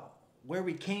about where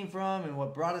we came from and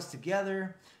what brought us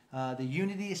together. The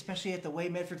unity, especially at the Way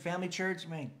Medford Family Church.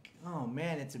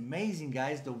 Man, it's amazing,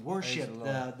 guys. The worship,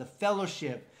 the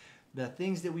fellowship, the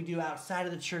things that we do outside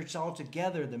of the church all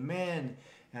together, the men,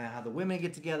 how the women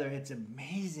get together. It's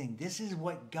amazing. This is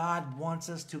what God wants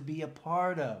us to be a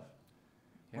part of.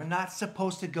 Yeah. We're not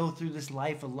supposed to go through this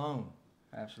life alone.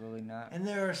 Absolutely not. And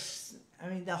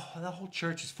the whole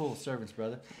church is full of servants,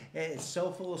 brother. It's so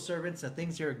full of servants. The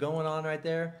things that are going on right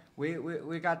there.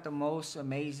 We got the most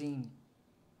amazing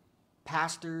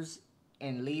pastors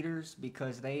and leaders,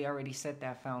 because they already set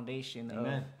that foundation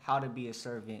Amen. Of how to be a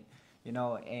servant. You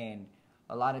know, and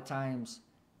a lot of times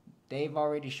they've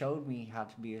already showed me how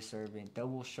to be a servant. They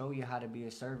will show you how to be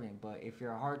a servant. But if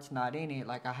your heart's not in it,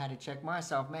 like I had to check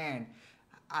myself, man,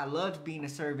 I loved being a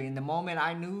servant. In the moment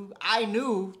I knew,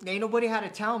 ain't nobody had to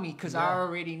tell me, because I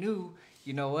already knew,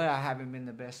 you know what, I haven't been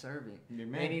the best servant.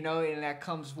 Amen. And, you know, and that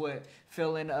comes with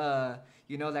feeling, the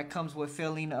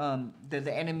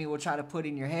enemy will try to put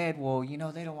in your head, well, you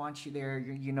know, they don't want you there,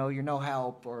 you're no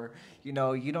help, or, you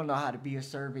know, you don't know how to be a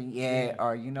servant yet,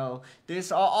 or, you know,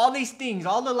 this, all these things,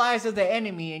 all the lies of the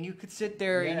enemy, and you could sit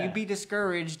there and you'd be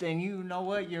discouraged, and you know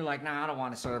what, you're like, nah, I don't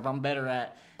want to serve, I'm better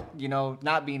at, you know,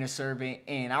 not being a servant,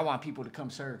 and I want people to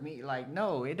come serve me. Like,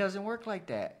 no, it doesn't work like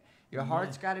that. Your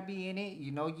heart's got to be in it.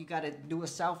 You know, you got to do a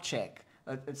self-check,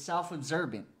 a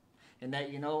self-observant. And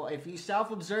that, you know, if you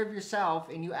self-observe yourself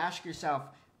and you ask yourself,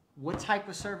 what type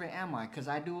of servant am I? Because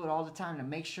I do it all the time to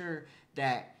make sure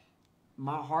that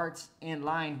my heart's in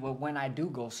line with when I do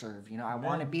go serve. You know, I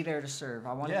want to be there to serve.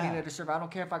 I want to be there to serve. I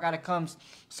don't care if I got to come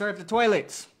serve the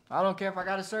toilets. I don't care if I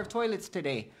got to serve toilets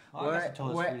today.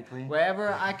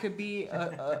 Wherever I could be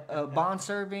a bond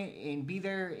servant and be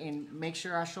there and make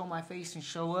sure I show my face and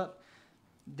show up,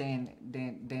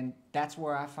 then that's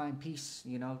where I find peace,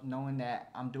 you know, knowing that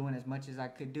I'm doing as much as I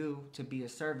could do to be a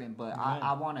servant. But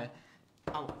I want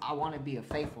to be a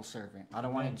faithful servant. I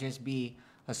don't want to just be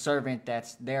a servant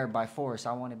that's there by force.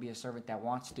 I want to be a servant that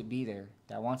wants to be there,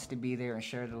 and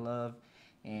share the love,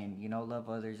 and, you know, love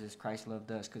others as Christ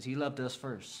loved us, because he loved us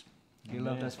first. He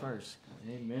loved us first.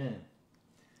 Amen.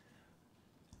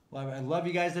 Well, I love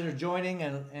you guys that are joining,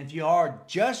 and if you are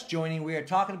just joining, we are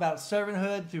talking about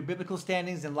servanthood through biblical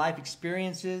standings and life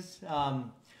experiences.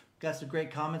 Got some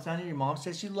great comments on it. Your mom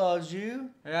says she loves you.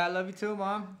 Yeah, I love you too,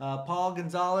 Mom. Paul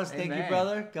Gonzalez, thank you,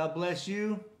 brother. God bless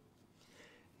you.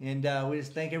 And we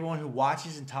just thank everyone who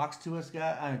watches and talks to us,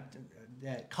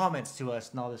 comments to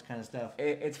us and all this kind of stuff.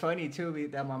 It's funny, too,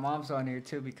 that my mom's on here,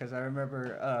 too, because I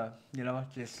remember, you know,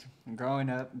 just growing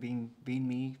up, being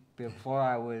me before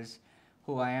I was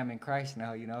who I am in Christ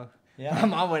now, you know. Yeah. My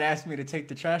mom would ask me to take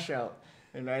the trash out,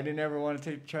 and I didn't ever want to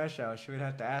take the trash out. She would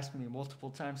have to ask me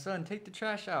multiple times, son, take the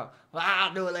trash out. Well,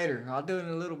 I'll do it later. I'll do it in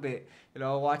a little bit. You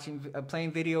know,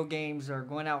 playing video games or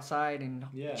going outside and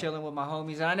chilling with my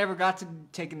homies. And I never got to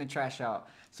taking the trash out.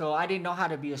 So I didn't know how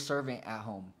to be a servant at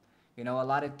home. You know, a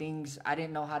lot of things, I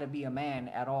didn't know how to be a man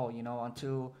at all, you know,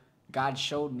 until God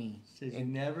showed me. Says you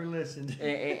never listened.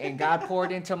 And God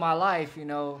poured into my life, you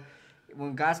know.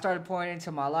 when God started pouring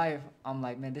into my life, I'm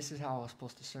like, man, this is how I was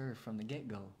supposed to serve from the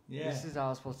get-go. Yeah. This is how I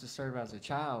was supposed to serve as a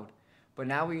child. But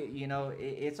now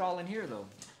it's all in here, though.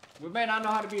 We may not know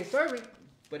how to be a servant,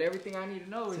 but everything I need to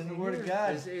know is in the in Word here. of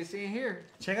God. It's in here.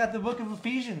 Check out the book of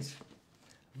Ephesians.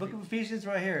 Book of Ephesians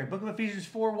right here. Book of Ephesians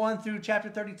 4:1 through chapter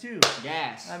 32.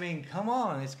 Yes. I mean, come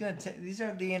on. These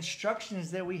are the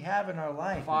instructions that we have in our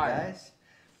life, you Fire. guys.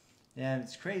 And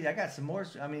it's crazy. I got some more.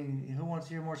 I mean, who wants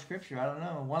to hear more scripture? I don't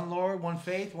know. One Lord, one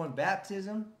faith, one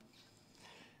baptism.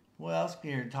 What else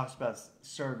here talks about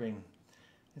serving?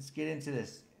 Let's get into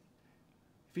this.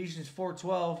 Ephesians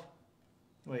 4:12.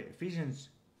 Wait, Ephesians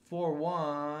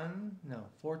 4:1. No,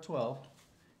 4:12.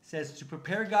 Says to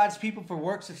prepare God's people for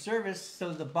works of service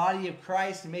so the body of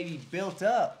Christ may be built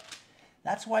up.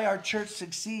 That's why our church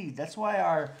succeeds. That's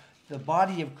why the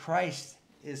body of Christ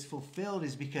is fulfilled,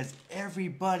 is because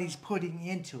everybody's putting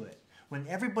into it. When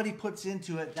everybody puts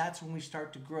into it, that's when we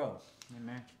start to grow.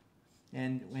 Amen.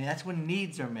 And that's when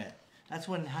needs are met. That's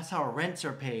how our rents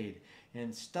are paid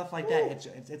and stuff like that.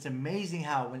 It's amazing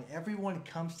how when everyone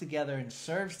comes together and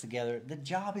serves together, the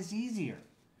job is easier.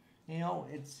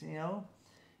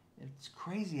 It's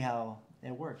crazy how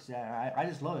it works. I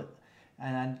just love it.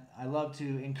 And I love to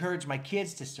encourage my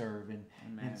kids to serve and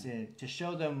to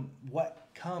show them what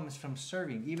comes from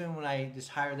serving. Even when I just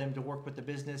hire them to work with the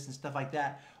business and stuff like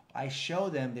that, I show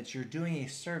them that you're doing a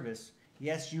service.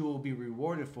 Yes, you will be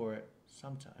rewarded for it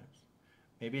sometimes.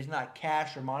 Maybe it's not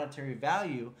cash or monetary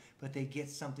value, but they get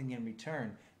something in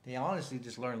return. They honestly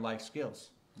just learn life skills.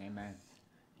 Amen.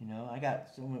 I got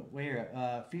some here.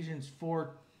 Ephesians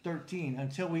 4:13.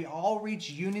 Until we all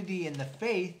reach unity in the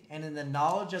faith and in the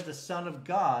knowledge of the Son of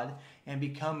God and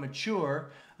become mature,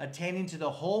 attaining to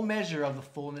the whole measure of the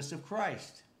fullness of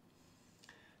Christ.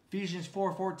 Ephesians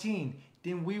 4:14.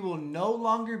 Then we will no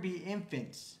longer be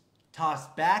infants,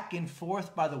 tossed back and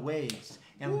forth by the waves,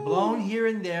 and blown here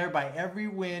and there by every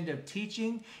wind of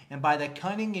teaching and by the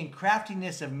cunning and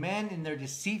craftiness of men in their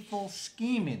deceitful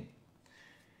scheming.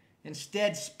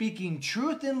 Instead, speaking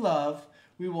truth in love,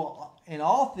 we will in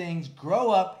all things grow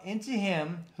up into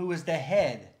him who is the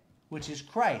head, which is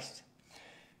Christ.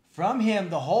 From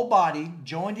him, the whole body,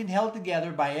 joined and held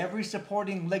together by every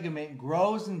supporting ligament,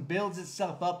 grows and builds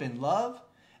itself up in love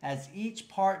as each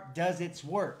part does its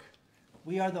work.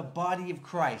 We are the body of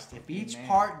Christ. If each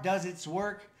part does its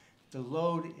work, the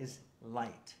load is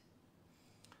light.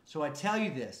 So I tell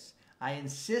you this. I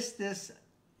insist this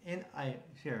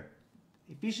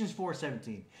Ephesians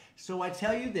 4:17. So I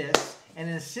tell you this and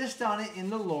insist on it in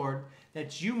the Lord,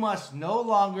 that you must no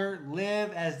longer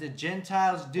live as the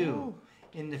Gentiles do,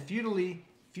 in the futility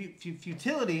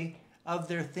of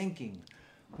their thinking.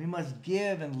 We must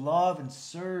give and love and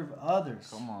serve others.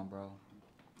 Come on, bro.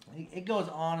 It goes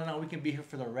on and on. We can be here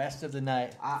for the rest of the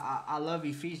night. I love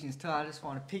Ephesians too. I just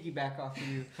want to piggyback off of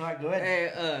you. All right, go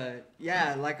ahead.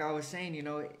 Hey, like I was saying,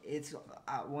 it's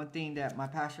one thing that my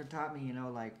pastor taught me.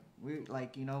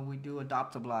 We do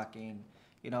adopt a block, and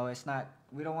it's not.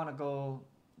 We don't want to go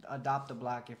adopt a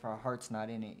block if our heart's not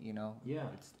in it. Yeah.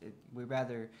 We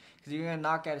rather, because you're gonna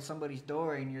knock at somebody's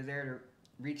door and you're there to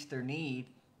reach their need,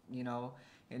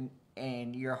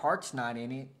 and your heart's not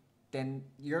in it, then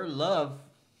your love.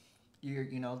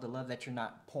 The love that you're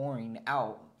not pouring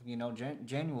out,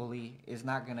 genuinely is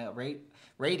not going to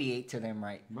radiate to them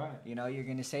right. Right. You're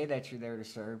going to say that you're there to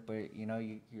serve, but,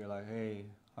 you're like, hey,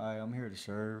 hi, I'm here to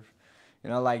serve.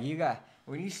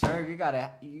 When you serve, you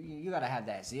gotta have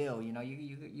that zeal.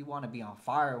 You want to be on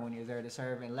fire when you're there to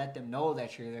serve and let them know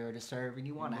that you're there to serve, and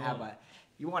you want to have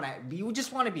you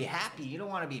just want to be happy. You don't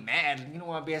want to be mad. You don't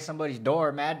want to be at somebody's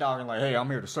door, mad dog, and like, hey, I'm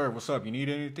here to serve. What's up? You need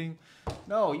anything?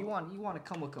 No, you want to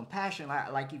come with compassion.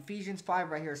 Like Ephesians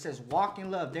 5 right here, it says, walk in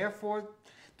love. Therefore,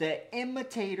 the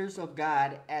imitators of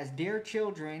God as dear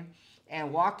children,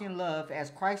 and walk in love as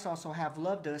Christ also have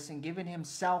loved us and given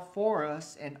himself for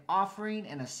us, an offering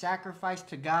and a sacrifice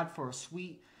to God for a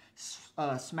sweet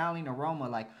smelling aroma.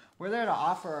 Like, we're there to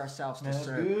offer ourselves to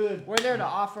serve. Good. We're there to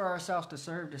offer ourselves to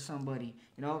serve to somebody.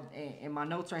 In my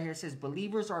notes right here, it says,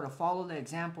 believers are to follow the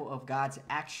example of God's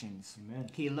actions. Amen.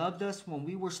 He loved us when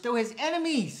we were still his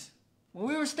enemies.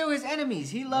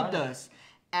 He loved us.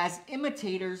 As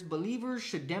imitators, believers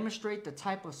should demonstrate the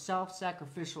type of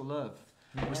self-sacrificial love.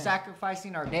 Amen. We're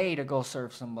sacrificing our day to go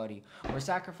serve somebody. We're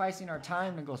sacrificing our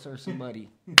time to go serve somebody.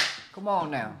 Come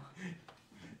on now.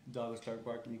 Dog will start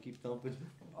barking. You keep thumping.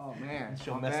 Oh man,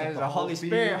 The Holy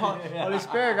Spirit. Holy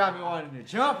Spirit got me wanting to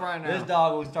jump right now. This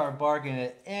dog will start barking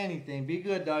at anything. Be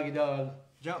good, doggy dog.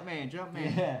 Jump man.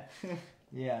 Yeah.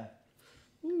 Yeah.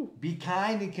 Be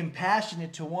kind and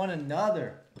compassionate to one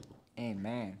another.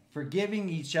 Amen. Forgiving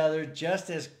each other just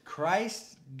as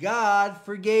Christ God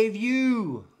forgave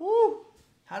you. Woo!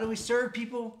 How do we serve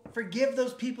people? Forgive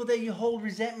those people that you hold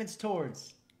resentments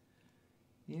towards.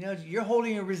 You know, you're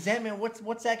holding a resentment.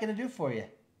 What's that going to do for you?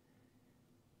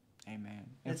 Amen.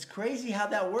 It's crazy how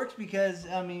that works because,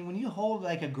 I mean, when you hold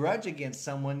like a grudge against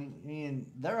someone, I mean,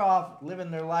 they're off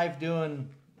living their life doing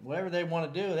whatever they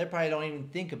want to do. They probably don't even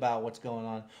think about what's going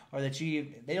on, or that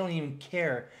they don't even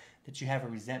care that you have a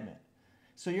resentment.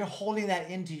 So you're holding that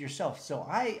into yourself. So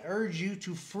I urge you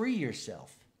to free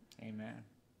yourself. Amen.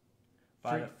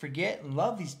 Forget and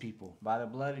love these people. By the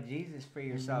blood of Jesus, free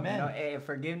yourself. Amen. You know,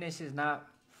 forgiveness is not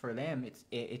for them.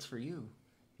 It's for you.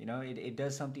 You know, it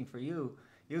does something for you.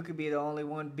 You could be the only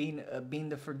one being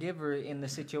the forgiver in the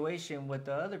situation with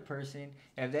the other person.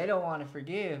 If they don't want to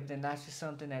forgive, then that's just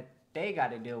something that they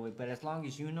got to deal with. But as long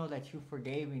as you know that you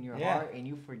forgave in your heart and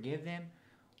you forgive them,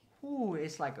 ooh,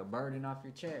 it's like a burden off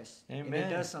your chest. Amen. And it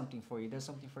does something for you. It does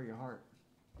something for your heart.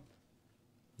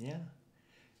 Yeah.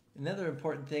 Another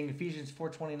important thing, Ephesians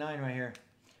 4:29 right here.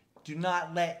 Do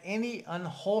not let any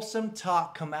unwholesome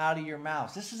talk come out of your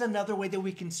mouths. This is another way that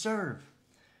we can serve.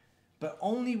 But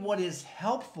only what is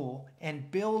helpful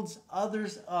and builds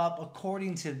others up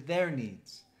according to their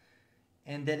needs,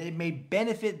 and that it may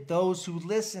benefit those who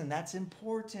listen. That's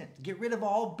important. Get rid of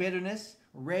all bitterness,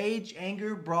 rage,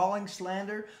 anger, brawling,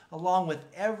 slander, along with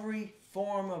every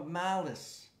form of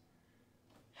malice.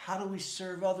 How do we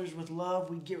serve others with love?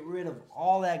 We get rid of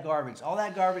all that garbage. All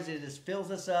that garbage that just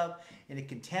fills us up and it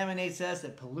contaminates us.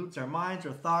 It pollutes our minds,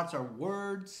 our thoughts, our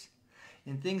words.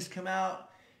 And things come out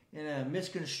in a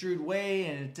misconstrued way,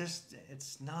 and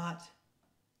it's not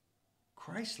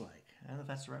Christ-like. I don't know if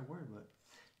that's the right word, but,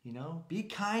 you know, be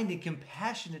kind and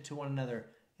compassionate to one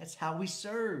another. That's how we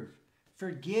serve.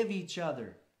 Forgive each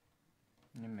other.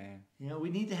 Amen. You know, we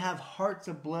need to have hearts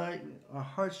of blood. Our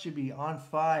hearts should be on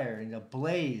fire and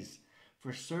ablaze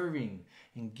for serving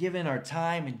and giving our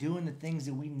time and doing the things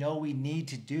that we know we need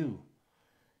to do.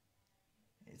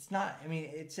 It's not, I mean,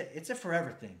 it's a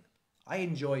forever thing. I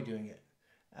enjoy doing it.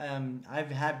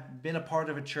 I've been a part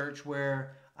of a church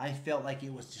where I felt like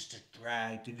it was just a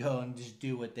drag to go and just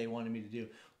do what they wanted me to do.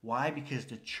 Why? Because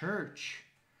the church,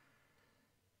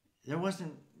 there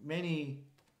wasn't many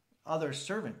other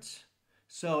servants.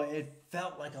 So it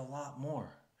felt like a lot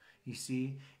more, you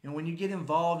see. And when you get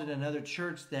involved in another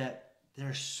church that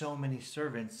there's so many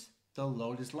servants, the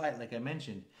load is light, like I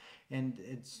mentioned. And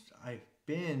I've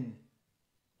been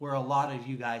where a lot of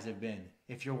you guys have been.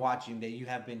 If you're watching, that you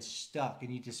have been stuck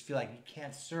and you just feel like you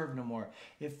can't serve no more.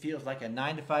 It feels like a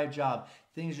 9-to-5 job.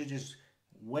 Things are just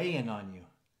weighing on you.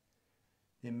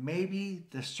 Then maybe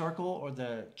the circle or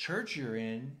the church you're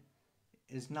in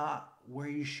is not where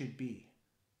you should be.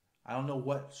 I don't know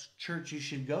what church you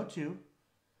should go to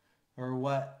or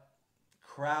what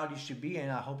crowd you should be in.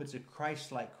 I hope it's a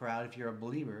Christ-like crowd if you're a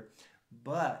believer.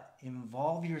 But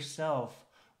involve yourself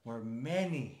where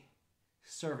many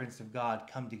servants of God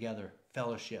come together,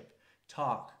 fellowship,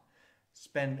 talk,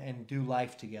 spend and do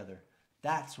life together.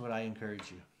 That's what I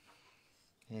encourage you.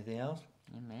 Anything else?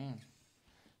 Amen.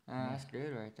 That's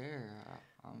good right there.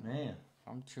 Man.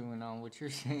 I'm chewing on what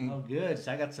you're saying. Oh, good.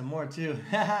 So I got some more too.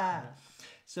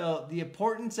 So the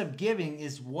importance of giving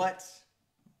is what's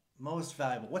most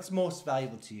valuable. What's most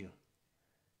valuable to you?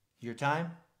 Your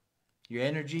time? Your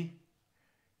energy?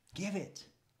 Give it.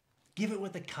 Give it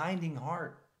with a kinding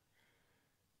heart.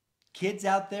 Kids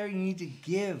out there, you need to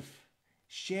give,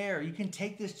 share. You can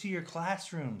take this to your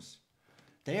classrooms.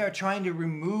 They are trying to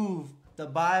remove the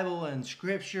Bible and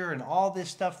Scripture and all this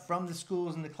stuff from the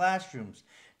schools and the classrooms.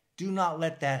 Do not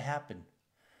let that happen.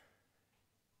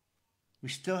 We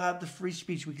still have the free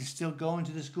speech. We can still go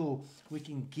into the school. We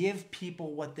can give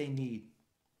people what they need.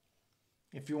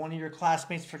 If you're one of your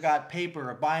classmates forgot paper,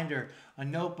 a binder, a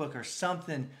notebook or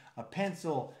something, a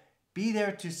pencil, be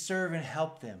there to serve and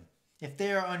help them. If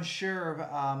they are unsure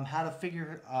of how to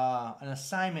figure an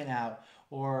assignment out,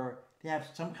 or they have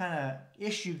some kind of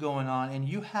issue going on and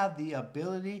you have the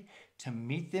ability to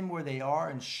meet them where they are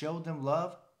and show them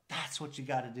love, that's what you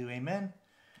got to do. Amen?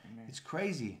 Amen. It's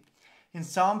crazy. In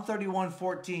Psalm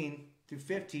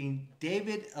 31:14-15,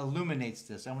 David illuminates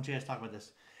this. I want you guys to talk about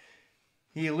this.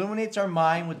 He illuminates our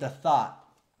mind with the thought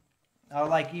I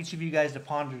would like each of you guys to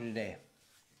ponder today.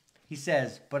 He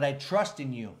says, "But I trust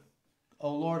in you.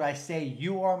 O Lord, I say,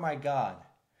 you are my God,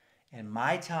 and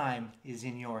my time is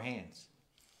in your hands."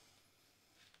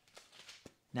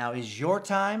 Now, is your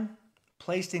time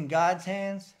placed in God's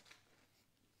hands?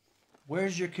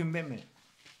 Where's your commitment?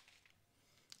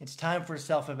 It's time for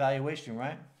self-evaluation,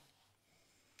 right?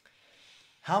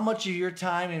 How much of your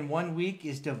time in 1 week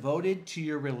is devoted to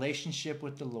your relationship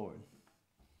with the Lord?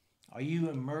 Are you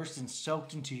immersed and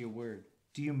soaked into your word?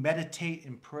 Do you meditate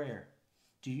in prayer?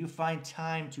 Do you find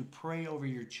time to pray over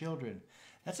your children?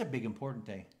 That's a big important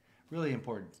thing. Really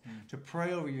important. To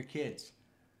pray over your kids.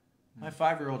 My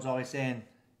 5-year-old's always saying,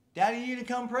 Daddy, you gonna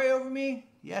come pray over me?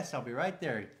 Yes, I'll be right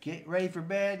there. Get ready for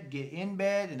bed, get in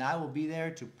bed, and I will be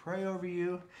there to pray over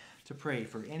you, to pray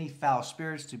for any foul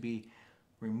spirits to be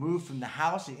removed from the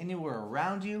house and anywhere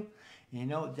around you. You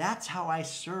know, that's how I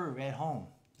serve at home.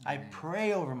 I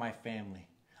pray over my family.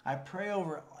 I pray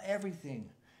over everything.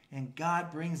 And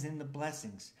God brings in the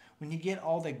blessings. When you get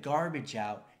all the garbage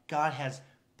out,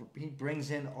 He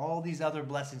brings in all these other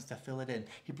blessings to fill it in.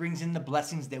 He brings in the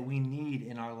blessings that we need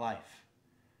in our life.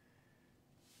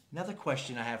 Another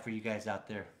question I have for you guys out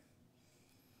there.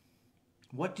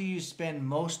 What do you spend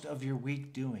most of your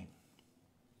week doing?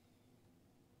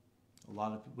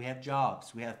 We have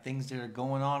jobs. We have things that are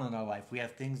going on in our life. We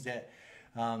have things that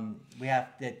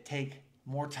that take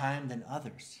more time than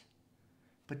others.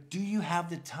 But do you have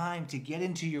the time to get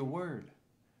into your word?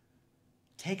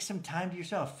 Take some time to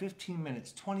yourself, 15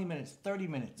 minutes, 20 minutes, 30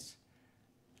 minutes.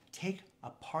 Take a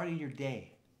part of your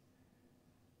day.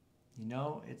 You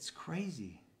know, it's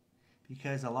crazy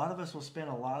because a lot of us will spend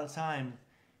a lot of time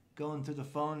going through the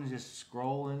phone and just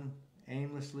scrolling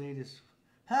aimlessly, just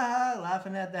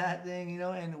laughing at that thing, you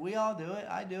know, and we all do it.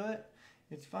 I do it.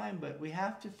 It's fine, but we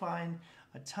have to find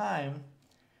a time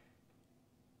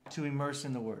to immerse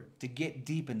in the Word, to get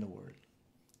deep in the Word,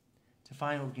 to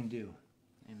find what we can do.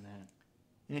 Amen.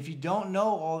 And if you don't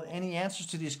know any answers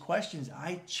to these questions,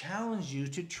 I challenge you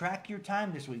to track your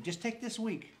time this week. Just take this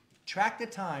week. Track the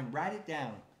time. Write it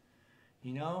down.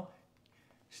 You know,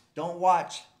 don't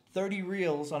watch 30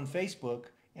 reels on Facebook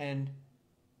and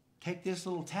take this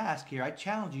little task here. I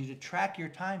challenge you to track your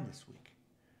time this week.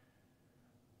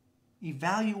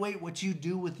 Evaluate what you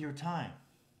do with your time.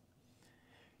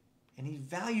 And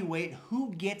evaluate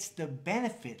who gets the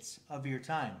benefits of your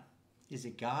time. Is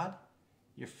it God,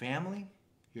 your family,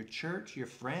 your church, your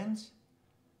friends?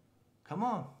 Come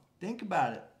on, think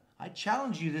about it. I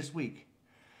challenge you this week.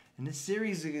 And this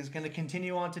series is going to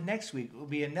continue on to next week. It will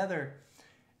be another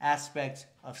aspect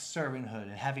of servanthood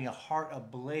and having a heart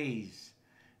ablaze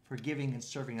for giving and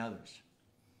serving others.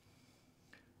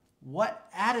 What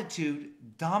attitude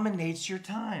dominates your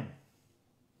time?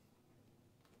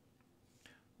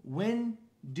 When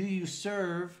do you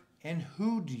serve and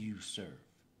who do you serve?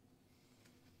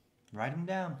 Write them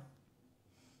down.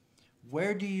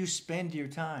 Where do you spend your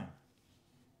time?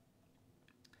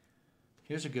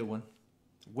 Here's a good one.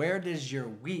 Where does your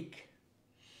week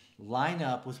line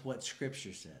up with what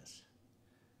Scripture says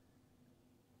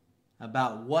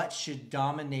about what should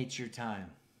dominate your time?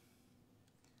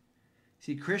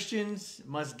 See, Christians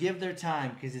must give their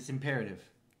time because it's imperative.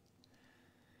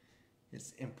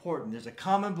 It's important. There's a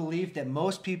common belief that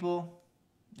amongst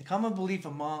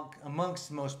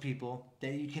most people,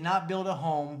 that you cannot build a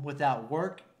home without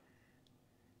work.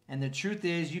 And the truth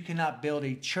is, you cannot build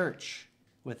a church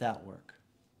without work.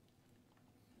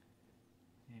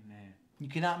 Amen. You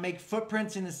cannot make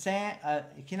footprints in the sand.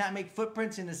 You cannot make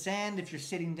footprints in the sand if you're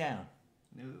sitting down.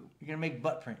 No. You're gonna make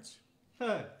butt prints,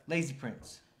 lazy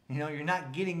prints. You know, you're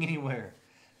not getting anywhere.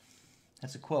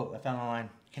 That's a quote I found online.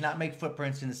 Cannot make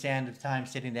footprints in the sand of time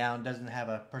sitting down. Doesn't have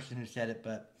a person who said it,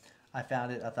 but I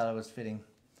found it. I thought it was fitting.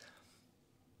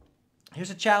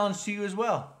 Here's a challenge to you as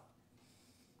well.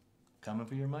 Coming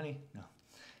for your money? No.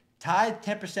 Tithe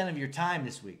 10% of your time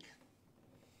this week.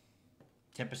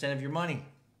 10% of your money.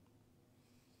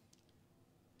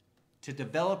 To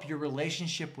develop your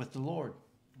relationship with the Lord.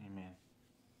 Amen.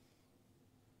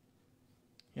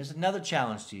 Here's another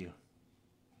challenge to you.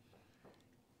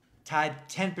 Tithe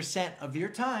 10% of your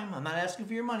time, I'm not asking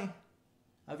for your money,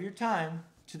 of your time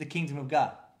to the kingdom of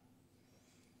God.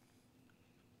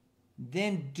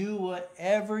 Then do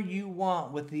whatever you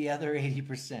want with the other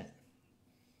 80%.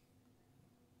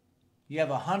 You have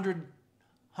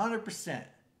 100%.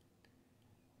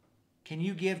 Can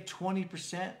you give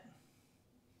 20%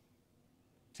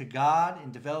 to God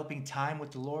in developing time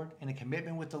with the Lord and a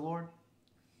commitment with the Lord?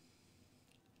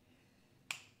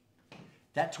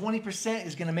 That 20%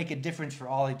 is going to make a difference for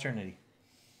all eternity.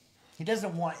 He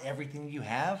doesn't want everything you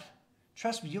have.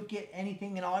 Trust me, you'll get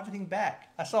anything and everything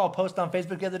back. I saw a post on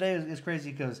Facebook the other day. It was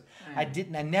crazy because I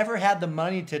never had the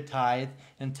money to tithe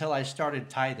until I started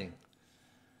tithing.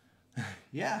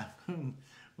 Yeah.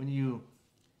 When you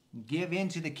give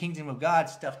into the kingdom of God,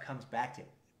 stuff comes back to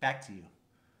you.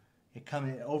 It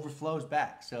overflows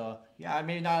back. So yeah, I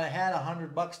may not have had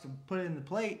 $100 to put in the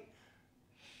plate,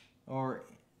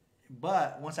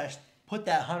 but once I put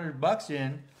that $100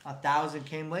 in, 1,000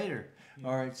 came later. Yeah.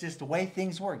 Or it's just the way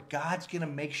things work. God's gonna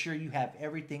make sure you have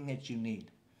everything that you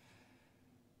need.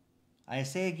 I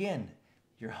say again,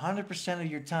 your 100% of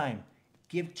your time,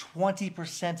 give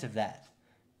 20% of that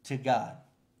to God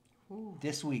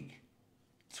this week.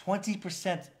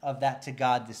 20% of that to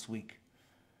God this week.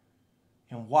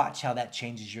 And watch how that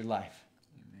changes your life.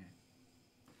 Amen.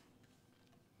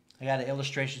 I got an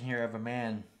illustration here of a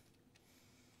man.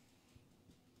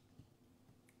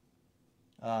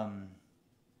 Well,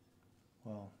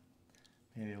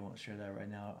 maybe I won't share that right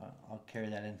now. I'll carry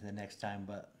that into the next time.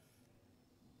 But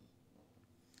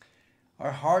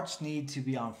our hearts need to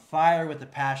be on fire with the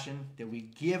passion that we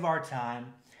give our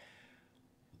time.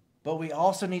 But we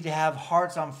also need to have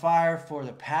hearts on fire for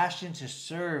the passion to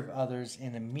serve others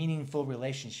in a meaningful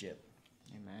relationship.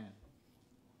 Amen.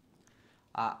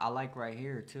 I like right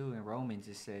here too in Romans,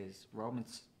 it says,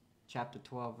 Romans chapter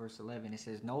 12, verse 11, it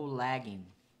says, not lagging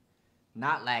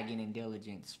in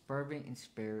diligence, fervent in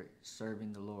spirit,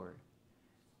 serving the Lord.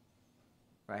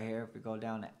 Right here, if we go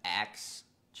down to Acts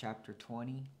chapter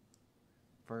 20,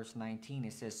 verse 19,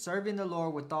 it says, serving the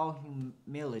Lord with all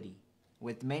humility,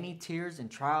 with many tears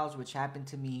and trials which happened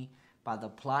to me by the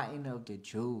plotting of the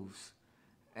Jews.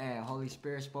 And Holy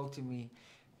Spirit spoke to me,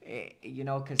 you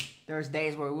know, because there's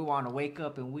days where we want to wake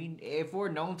up and if we're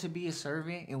known to be a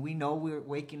servant and we know we're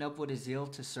waking up with a zeal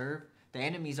to serve, the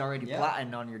enemy's already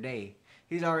plotting on your day.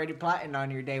 He's already plotting on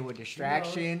your day with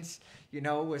distractions, you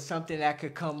know, with something that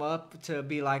could come up to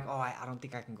be like, oh, I don't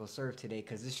think I can go serve today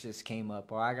because this just came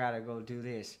up, or I got to go do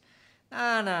this.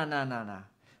 Nah.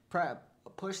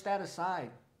 Push that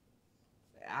aside.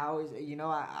 I always, you know,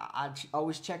 I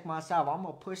always check myself. I'm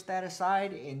going to push that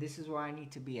aside, and this is where I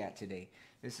need to be at today.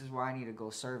 This is where I need to go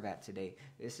serve at today.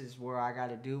 This is where I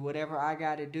got to do whatever I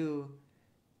got to do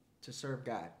to serve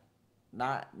God.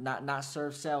 Not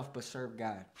serve self, but serve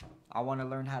God. I want to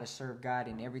learn how to serve God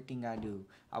in everything I do.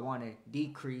 I want to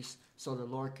decrease so the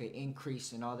Lord could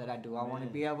increase in all that I do. I want to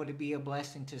be able to be a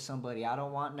blessing to somebody. I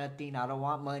don't want nothing. I don't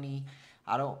want money.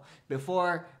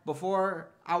 Before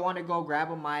I want to go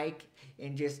grab a mic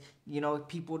and just, you know,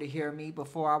 people to hear me,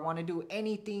 before I want to do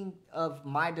anything of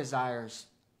my desires,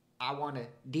 I want to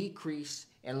decrease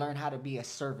and learn how to be a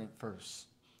servant first.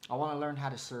 I want to learn how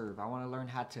to serve. I want to learn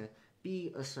how to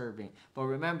be a servant. But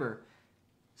remember,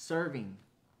 serving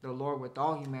the Lord with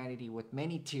all humanity, with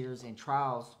many tears and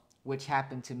trials, which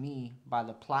happened to me by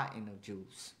the plotting of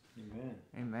Jews.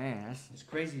 Amen. It's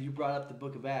crazy you brought up the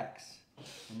book of Acts.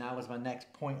 And that was my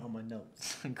next point on my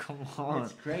notes. Come on.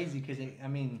 It's crazy because,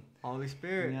 Holy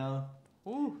Spirit. You know,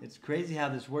 it's crazy how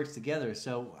this works together.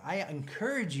 So I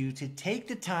encourage you to take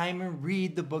the time and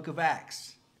read the book of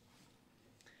Acts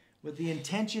with the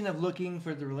intention of looking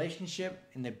for the relationship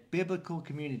in the biblical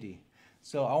community.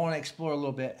 So I want to explore a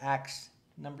little bit Acts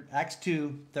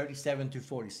 2, 37 through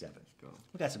 47. Let's go.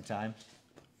 We got some time.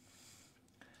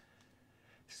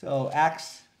 So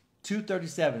Acts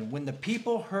 2:37. When the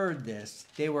people heard this,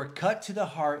 they were cut to the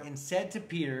heart and said to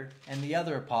Peter and the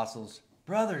other apostles,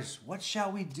 brothers, what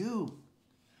shall we do?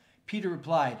 Peter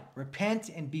replied, repent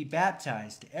and be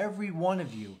baptized, every one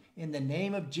of you, in the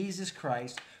name of Jesus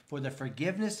Christ, for the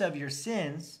forgiveness of your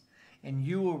sins, and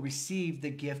you will receive the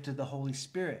gift of the Holy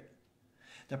Spirit.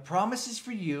 The promise is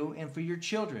for you and for your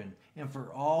children, and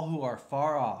for all who are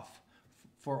far off,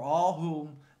 for all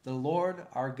whom the Lord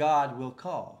our God will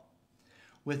call.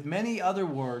 With many other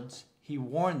words, he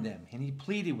warned them, and he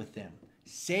pleaded with them,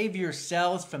 save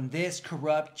yourselves from this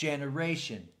corrupt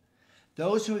generation.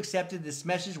 Those who accepted this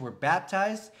message were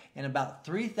baptized, and about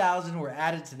 3,000 were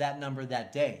added to that number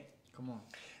that day. Come on.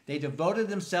 They devoted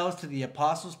themselves to the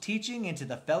apostles' teaching and to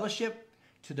the fellowship,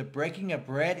 to the breaking of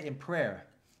bread and prayer.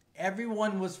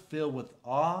 Everyone was filled with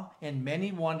awe, and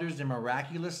many wonders and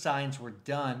miraculous signs were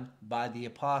done by the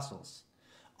apostles.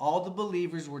 All the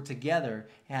believers were together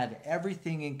and had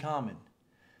everything in common.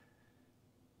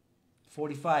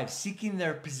 45, seeking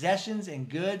their possessions and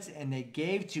goods, and they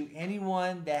gave to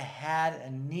anyone that had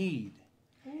a need.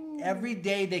 Every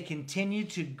day they continued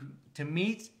to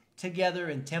meet together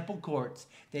in temple courts.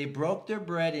 They broke their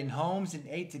bread in homes and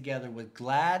ate together with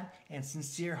glad and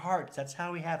sincere hearts. That's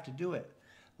how we have to do it.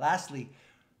 Lastly,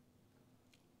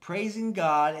 praising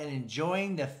God and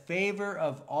enjoying the favor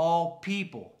of all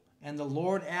people. And the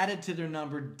Lord added to their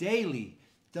number daily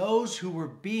those who were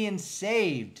being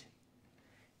saved.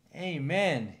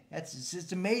 Amen.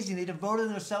 It's amazing. They devoted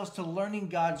themselves to learning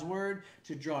God's word,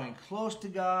 to drawing close to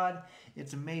God.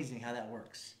 It's amazing how that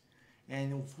works.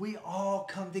 And if we all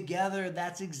come together,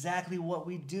 that's exactly what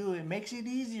we do. It makes it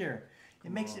easier.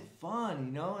 It makes it fun,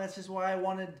 you know. That's just why I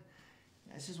want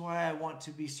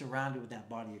to be surrounded with that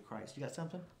body of Christ. You got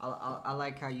something? I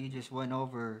like how you just went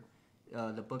over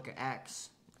the book of Acts,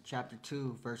 chapter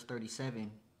 2, verse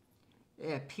 37.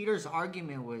 Yeah, Peter's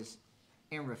argument was,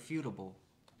 irrefutable.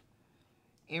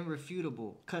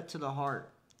 Irrefutable, cut to the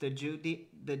heart. The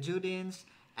Judeans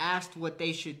asked what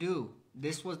they should do.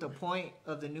 This was the point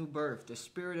of the new birth. The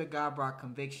Spirit of God brought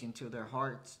conviction to their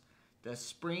hearts, the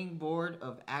springboard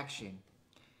of action.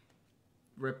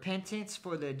 Repentance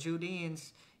for the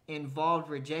Judeans involved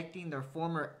rejecting their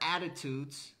former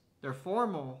attitudes, their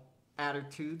formal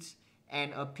attitudes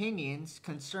and opinions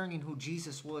concerning who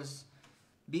Jesus was.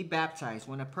 Be baptized.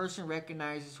 When a person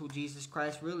recognizes who Jesus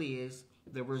Christ really is,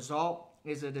 the result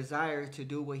is a desire to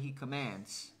do what he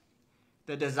commands.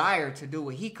 The desire to do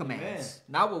what he commands. Amen.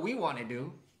 Not what we want to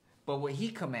do, but what he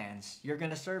commands. You're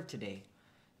going to serve today.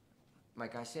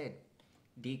 Like I said,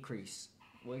 decrease.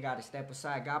 We got to step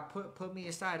aside. God put me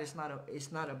aside. It's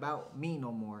not about me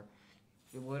no more.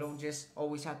 We don't just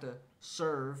always have to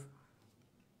serve.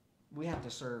 We have to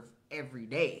serve every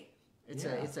day.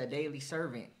 It's a daily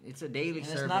servant. It's a daily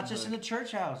servant. It's not just in the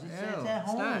church house. It's at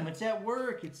home. It's at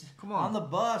work. It's on the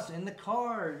bus, in the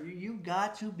car. You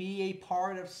got to be a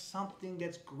part of something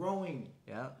that's growing.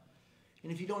 Yeah.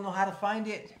 And if you don't know how to find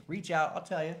it, reach out. I'll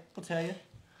tell you. We'll tell you.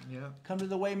 Yeah. Come to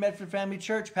the Way Medford Family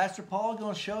Church. Pastor Paul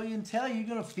going to show you and tell you. You're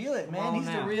going to feel it, man. He's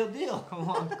the real deal.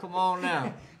 Come on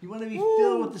now. You want to be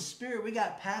filled with the Spirit. We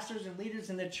got pastors and leaders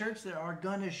in the church that are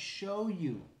going to show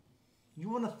you. You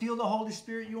want to feel the Holy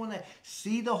Spirit? You want to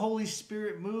see the Holy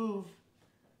Spirit move?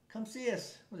 Come see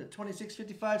us. Was it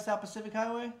 2655 South Pacific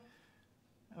Highway?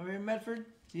 Over here in Medford.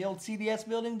 The old CDS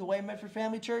building, the Way Medford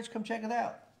Family Church. Come check it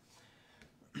out.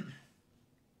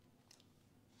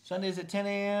 Sundays at 10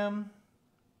 a.m.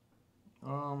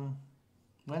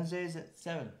 Wednesdays at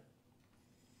 7.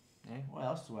 Okay. What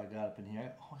else do I got up in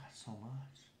here? Oh, I got so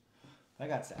much.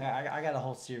 I got a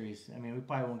whole series. I mean, we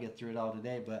probably won't get through it all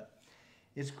today, but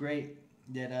it's great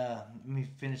that let me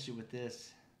finish it with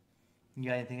this. You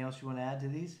got anything else you want to add to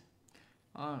these?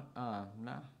 No.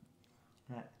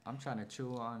 Right. I'm trying to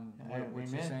chew on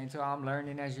what you're saying too. I'm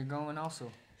learning as you're going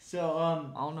also. So I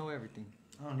don't know everything.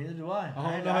 Oh, neither do I.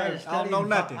 I don't know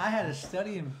nothing. I had to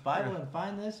study in Bible and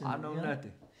find this. And, I know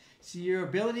nothing. See, your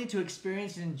ability to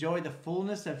experience and enjoy the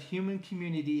fullness of human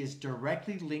community is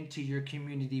directly linked to your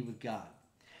community with God.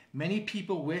 Many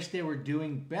people wish they were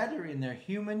doing better in their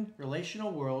human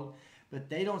relational world, but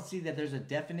they don't see that there's a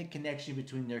definite connection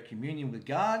between their communion with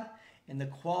God and the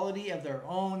quality of their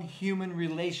own human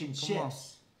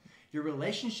relationships. Your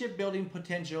relationship building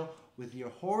potential with your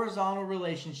horizontal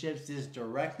relationships is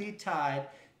directly tied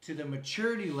to the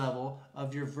maturity level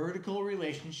of your vertical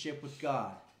relationship with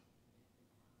God.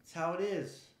 That's how it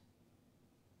is.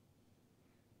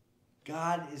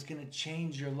 God is going to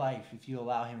change your life if you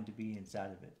allow him to be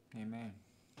inside of it. Amen.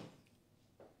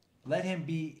 Let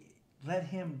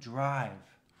him drive.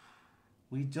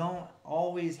 We don't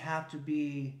always have to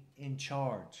be in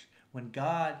charge. When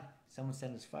God, someone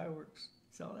sent us fireworks,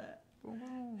 saw that.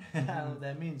 I don't know what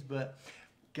that means, but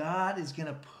God is going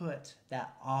to put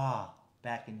that awe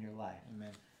back in your life.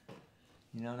 Amen.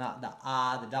 You know, not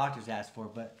the the doctors asked for,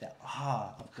 but the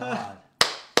awe of God.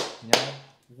 You know,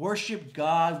 worship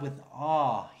God with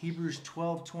awe. Hebrews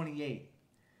 12:28.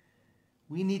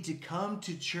 We need to come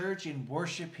to church and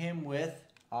worship him with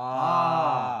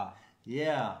awe.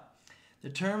 Yeah. The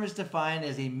term is defined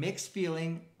as a mixed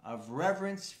feeling of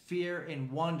reverence, fear,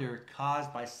 and wonder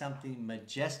caused by something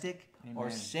majestic or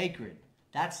sacred.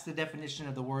 That's the definition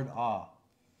of the word awe.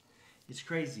 It's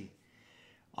crazy.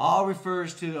 Awe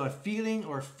refers to a feeling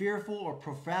or fearful or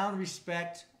profound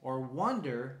respect or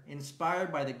wonder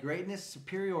inspired by the greatness,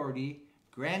 superiority,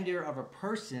 grandeur of a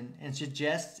person and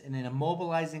suggests an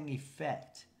immobilizing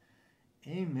effect.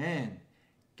 Amen.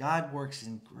 God works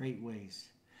in great ways.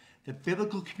 The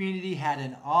biblical community had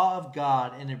an awe of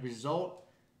God, and as a result,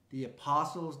 the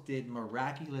apostles did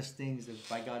miraculous things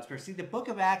by God's Spirit. See, the book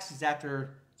of Acts is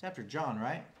after John,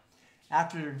 right?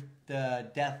 After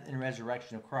the death and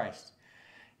resurrection of Christ.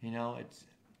 You know,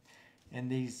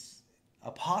 and these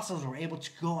apostles were able to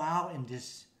go out and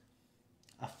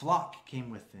a flock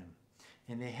came with them.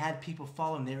 And they had people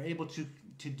follow them. They were able to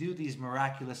do these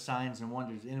miraculous signs and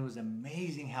wonders. And it was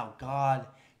amazing how God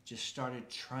just started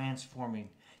transforming.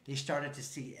 They started to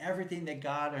see everything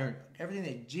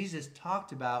that Jesus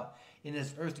talked about in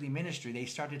his earthly ministry. They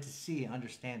started to see and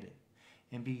understand it.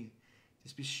 And be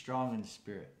strong in the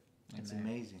Spirit. It's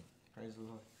amazing. Praise the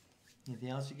Lord. Anything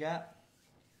else you got?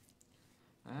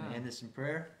 End this in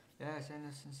prayer? Yeah, end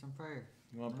this in some prayer.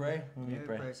 You want to pray? Yeah,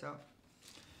 pray us out.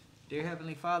 Dear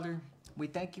Heavenly Father, we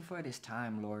thank you for this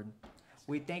time, Lord.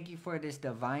 We thank you for this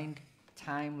divine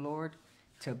time, Lord,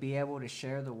 to be able to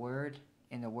share the word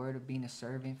and the word of being a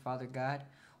servant, Father God.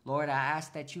 Lord, I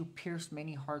ask that you pierce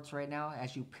many hearts right now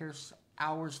as you pierce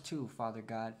ours too, Father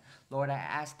God. Lord, I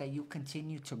ask that you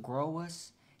continue to grow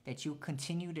us, that you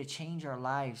continue to change our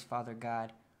lives, Father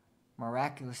God,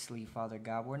 miraculously, Father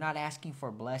God. We're not asking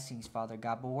for blessings, Father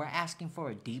God, but we're asking for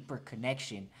a deeper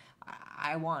connection.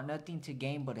 I want nothing to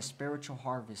gain but a spiritual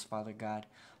harvest, Father God.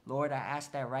 Lord, I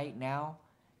ask that right now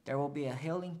there will be a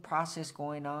healing process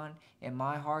going on in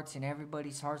my hearts and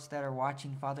everybody's hearts that are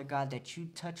watching, Father God, that you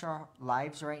touch our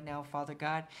lives right now, Father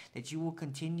God, that you will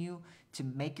continue to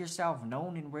make yourself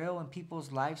known and real in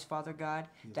people's lives, Father God,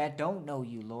 that don't know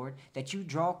you, Lord, that you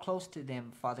draw close to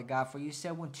them, Father God, for you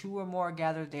said when two or more are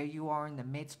gathered, there you are in the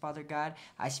midst, Father God.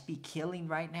 I speak healing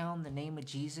right now in the name of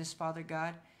Jesus, Father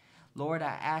God. Lord,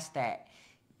 I ask that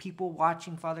people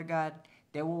watching, Father God,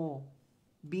 there will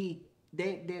be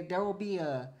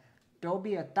a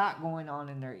thought going on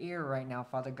in their ear right now,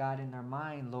 Father God, in their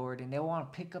mind, Lord, and they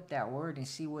want to pick up that word and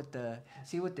see what the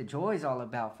joy is all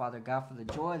about, Father God. For the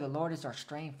joy of the Lord is our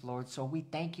strength, Lord. So we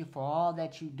thank you for all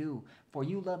that you do. For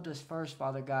you loved us first,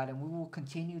 Father God, and we will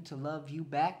continue to love you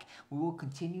back. We will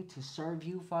continue to serve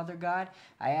you, Father God.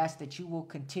 I ask that you will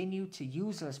continue to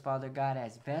use us, Father God,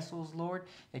 as vessels, Lord,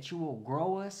 that you will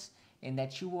grow us and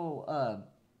that you will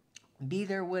be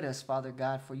there with us, Father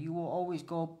God, for you will always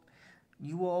go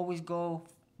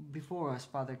before us,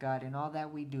 Father God, in all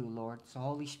that we do, Lord. So,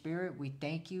 Holy Spirit, we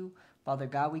thank you. Father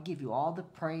God, we give you all the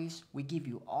praise. We give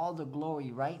you all the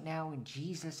glory right now in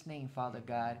Jesus' name, Father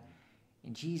God.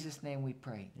 In Jesus' name we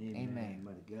pray. Amen.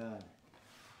 Mighty God.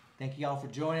 Thank you all for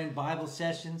joining Bible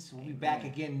Sessions. We'll be back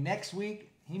again next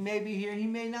week. He may be here, he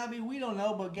may not be. We don't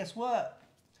know, but guess what?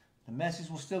 The message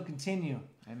will still continue.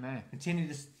 Amen. Continue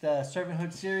this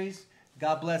Servanthood series.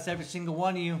 God bless every single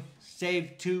one of you.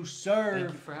 Saved to serve.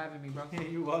 Thank you for having me, bro.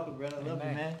 You're welcome, brother. I love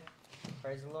you, man.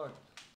 Praise the Lord.